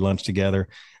we had lunch together.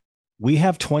 We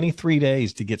have 23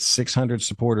 days to get 600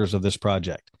 supporters of this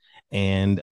project.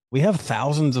 And we have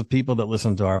thousands of people that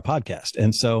listen to our podcast.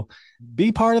 And so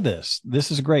be part of this. This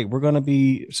is great. We're going to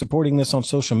be supporting this on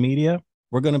social media.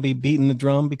 We're going to be beating the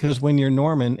drum because when you're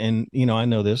Norman, and, I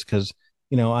know this because,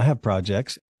 I have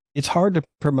projects. It's hard to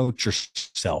promote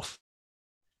yourself.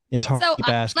 It's hard to keep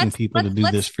asking people to do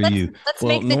this for you. Let's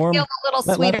make the deal a little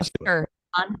sweeter,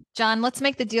 John. Let's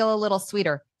make the deal a little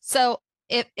sweeter. So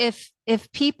if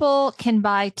people can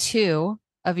buy 2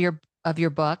 of your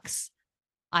books,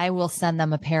 I will send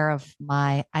them a pair of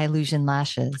my Illusion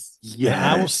lashes.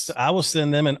 Yeah, I will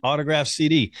send them an autographed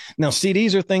CD. Now,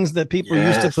 CDs are things that people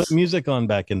used to put music on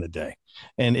back in the day,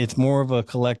 and it's more of a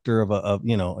collector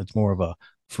it's more of a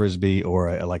Frisbee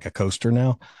or like a coaster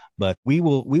now, but we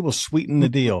will sweeten the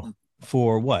deal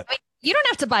for what? I mean, you don't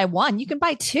have to buy 1. You can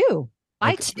buy 2.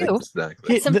 Buy 2.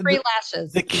 Exactly. Get some free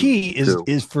lashes. The key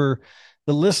is for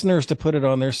the listeners to put it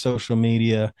on their social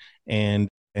media and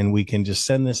we can just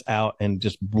send this out and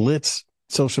just blitz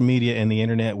social media and the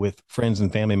internet with friends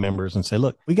and family members and say,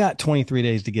 look, we got 23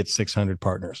 days to get 600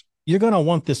 partners. You're going to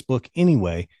want this book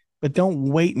anyway. But don't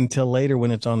wait until later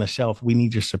when it's on the shelf. We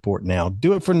need your support now.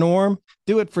 Do it for Norm.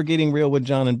 Do it for Getting Real with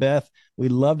John and Beth.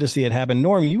 We'd love to see it happen.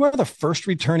 Norm, you are the first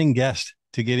returning guest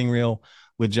to Getting Real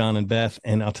with John and Beth.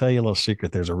 And I'll tell you a little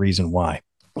secret. There's a reason why.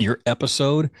 Your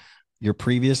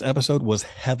previous episode was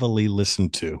heavily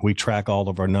listened to. We track all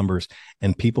of our numbers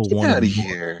and people wanted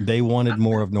more. They wanted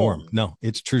more of Norm. No,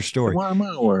 it's a true story.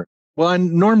 More. Well,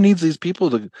 and Norm needs these people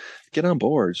to get on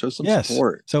board, show some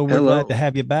support. So we're glad to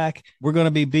have you back. We're going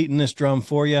to be beating this drum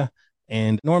for you.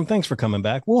 And Norm, thanks for coming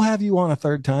back. We'll have you on a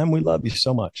third time. We love you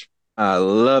so much. I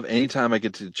love anytime I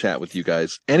get to chat with you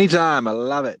guys. Anytime. I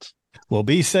love it. Well,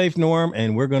 be safe, Norm.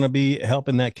 And we're going to be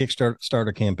helping that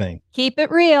Kickstarter campaign. Keep it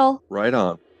real. Right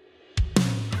on.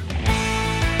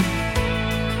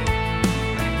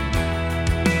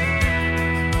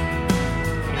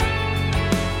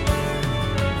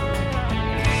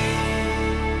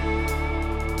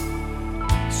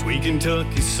 Sweet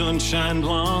Kentucky sunshine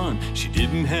blonde, she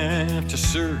didn't have to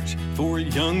search for a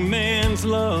young man's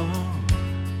love,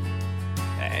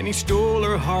 and he stole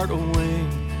her heart away.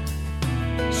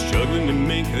 struggling to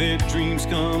make their dreams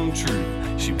come true.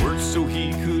 She worked so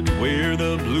he could wear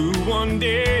the blue one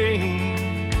day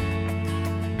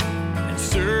and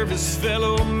serve his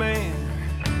fellow man.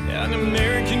 An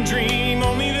American dream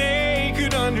only they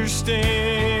could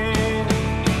understand.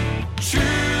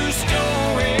 True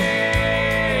story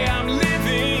I'm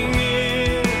living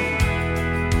in.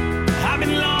 I've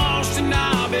been lost and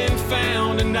I've been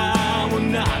found, and I will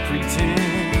not pretend.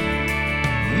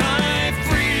 My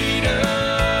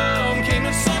freedom came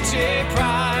with such a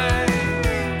price,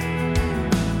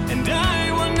 and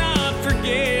I will not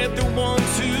forget the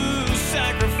ones who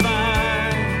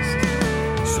sacrificed,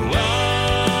 so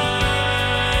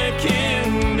I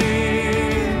can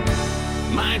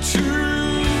live my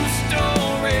true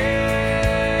story.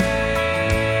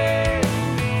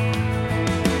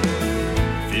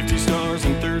 50 stars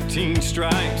and 13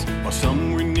 stripes, while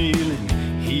some were kneeling,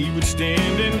 he would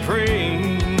stand and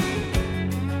pray,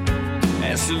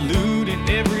 and saluted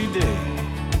every day.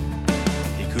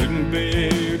 He couldn't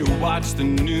bear to watch the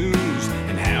news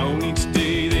and how each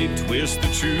day they twist the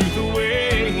truth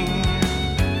away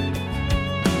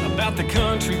about the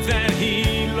country that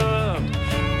he loved.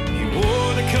 He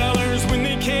wore the colors when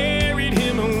they carried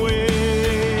him away.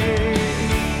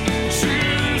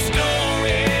 True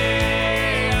story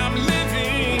I'm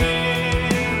living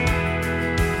in.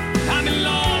 I've been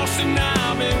lost and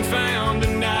I've been found,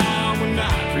 and I will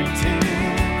not pretend.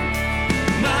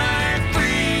 My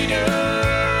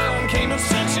freedom came with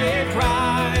such a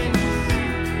price,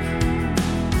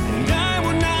 and I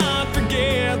will not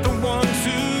forget the ones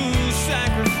who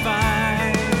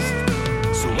sacrificed,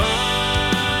 so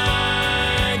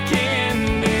I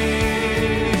can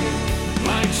live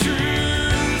my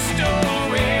true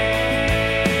story.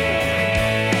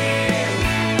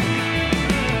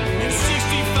 In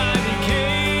 65 he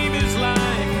gave his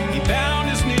life, he bound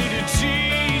his knee to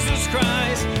Jesus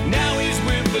Christ. Now he's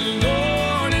with the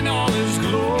Lord in all his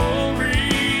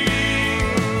glory.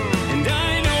 And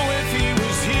I know if he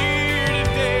was here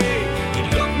today,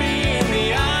 he'd look me in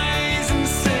the eyes and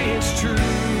say it's true.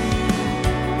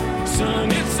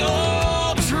 Son, it's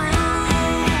all true.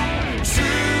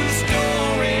 True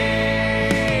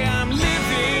story I'm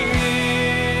living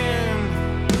in.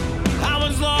 I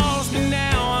was lost and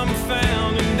now I'm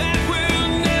found, and that will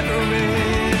never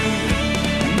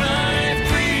end. My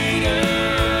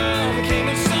freedom came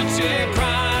at such a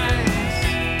price.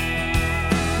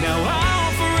 Now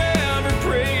I'll forever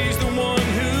praise the one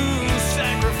who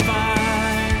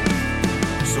sacrificed,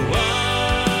 so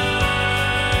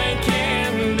I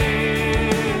can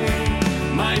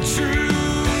live my true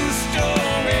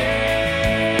story.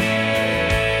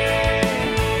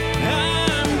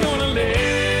 I'm gonna live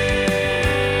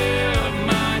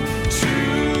my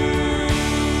true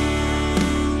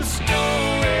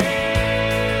story.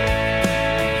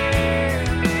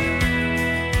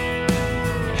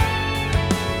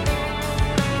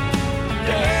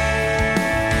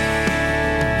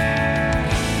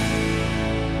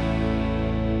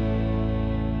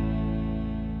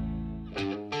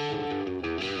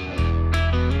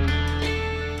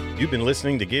 You've been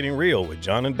listening to Getting Real with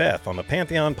John and Beth on the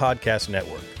Pantheon Podcast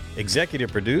Network.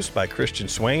 Executive produced by Christian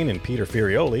Swain and Peter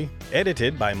Furioli.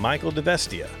 Edited by Michael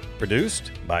DeVestia.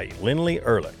 Produced by Lindley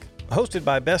Ehrlich. Hosted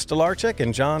by Beth Stolarczyk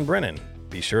and John Brennan.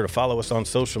 Be sure to follow us on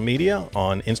social media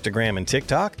on Instagram and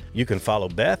TikTok. You can follow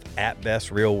Beth at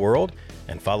Beth's Real World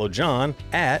and follow John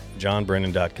at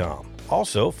johnbrennan.com.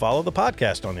 Also, follow the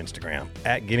podcast on Instagram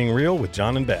at Getting Real with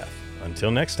John and Beth. Until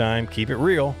next time, keep it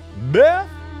real. Beth!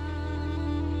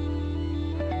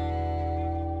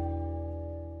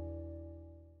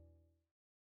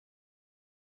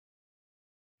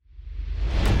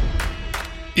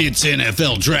 It's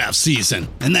NFL draft season,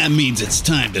 and that means it's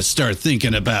time to start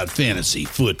thinking about fantasy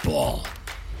football.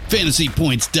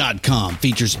 FantasyPoints.com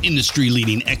features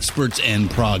industry-leading experts and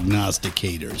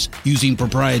prognosticators using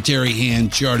proprietary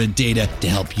hand-charted data to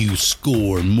help you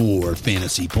score more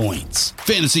fantasy points.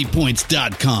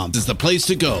 FantasyPoints.com is the place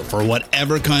to go for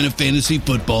whatever kind of fantasy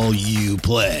football you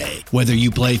play. Whether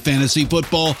you play fantasy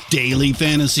football, daily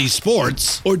fantasy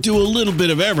sports, or do a little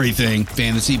bit of everything,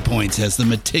 Fantasy Points has the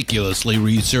meticulously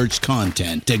researched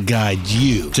content to guide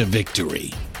you to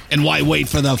victory. And why wait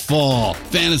for the fall?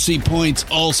 Fantasy Points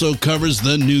also covers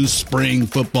the new spring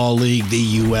football league,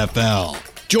 the UFL.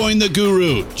 Join the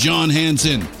guru, John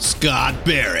Hansen, Scott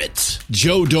Barrett,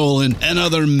 Joe Dolan, and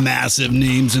other massive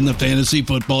names in the fantasy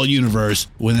football universe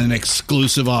with an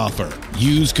exclusive offer.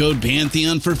 Use code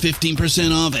Pantheon for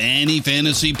 15% off any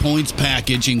Fantasy Points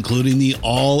package, including the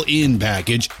all-in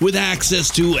package, with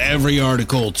access to every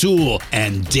article, tool,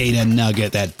 and data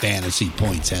nugget that Fantasy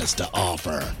Points has to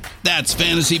offer. That's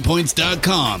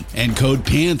fantasypoints.com and code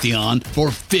Pantheon for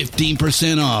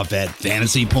 15% off at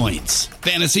Fantasy Points.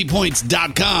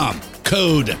 Fantasypoints.com,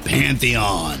 code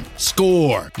Pantheon.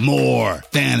 Score more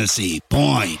fantasy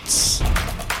points.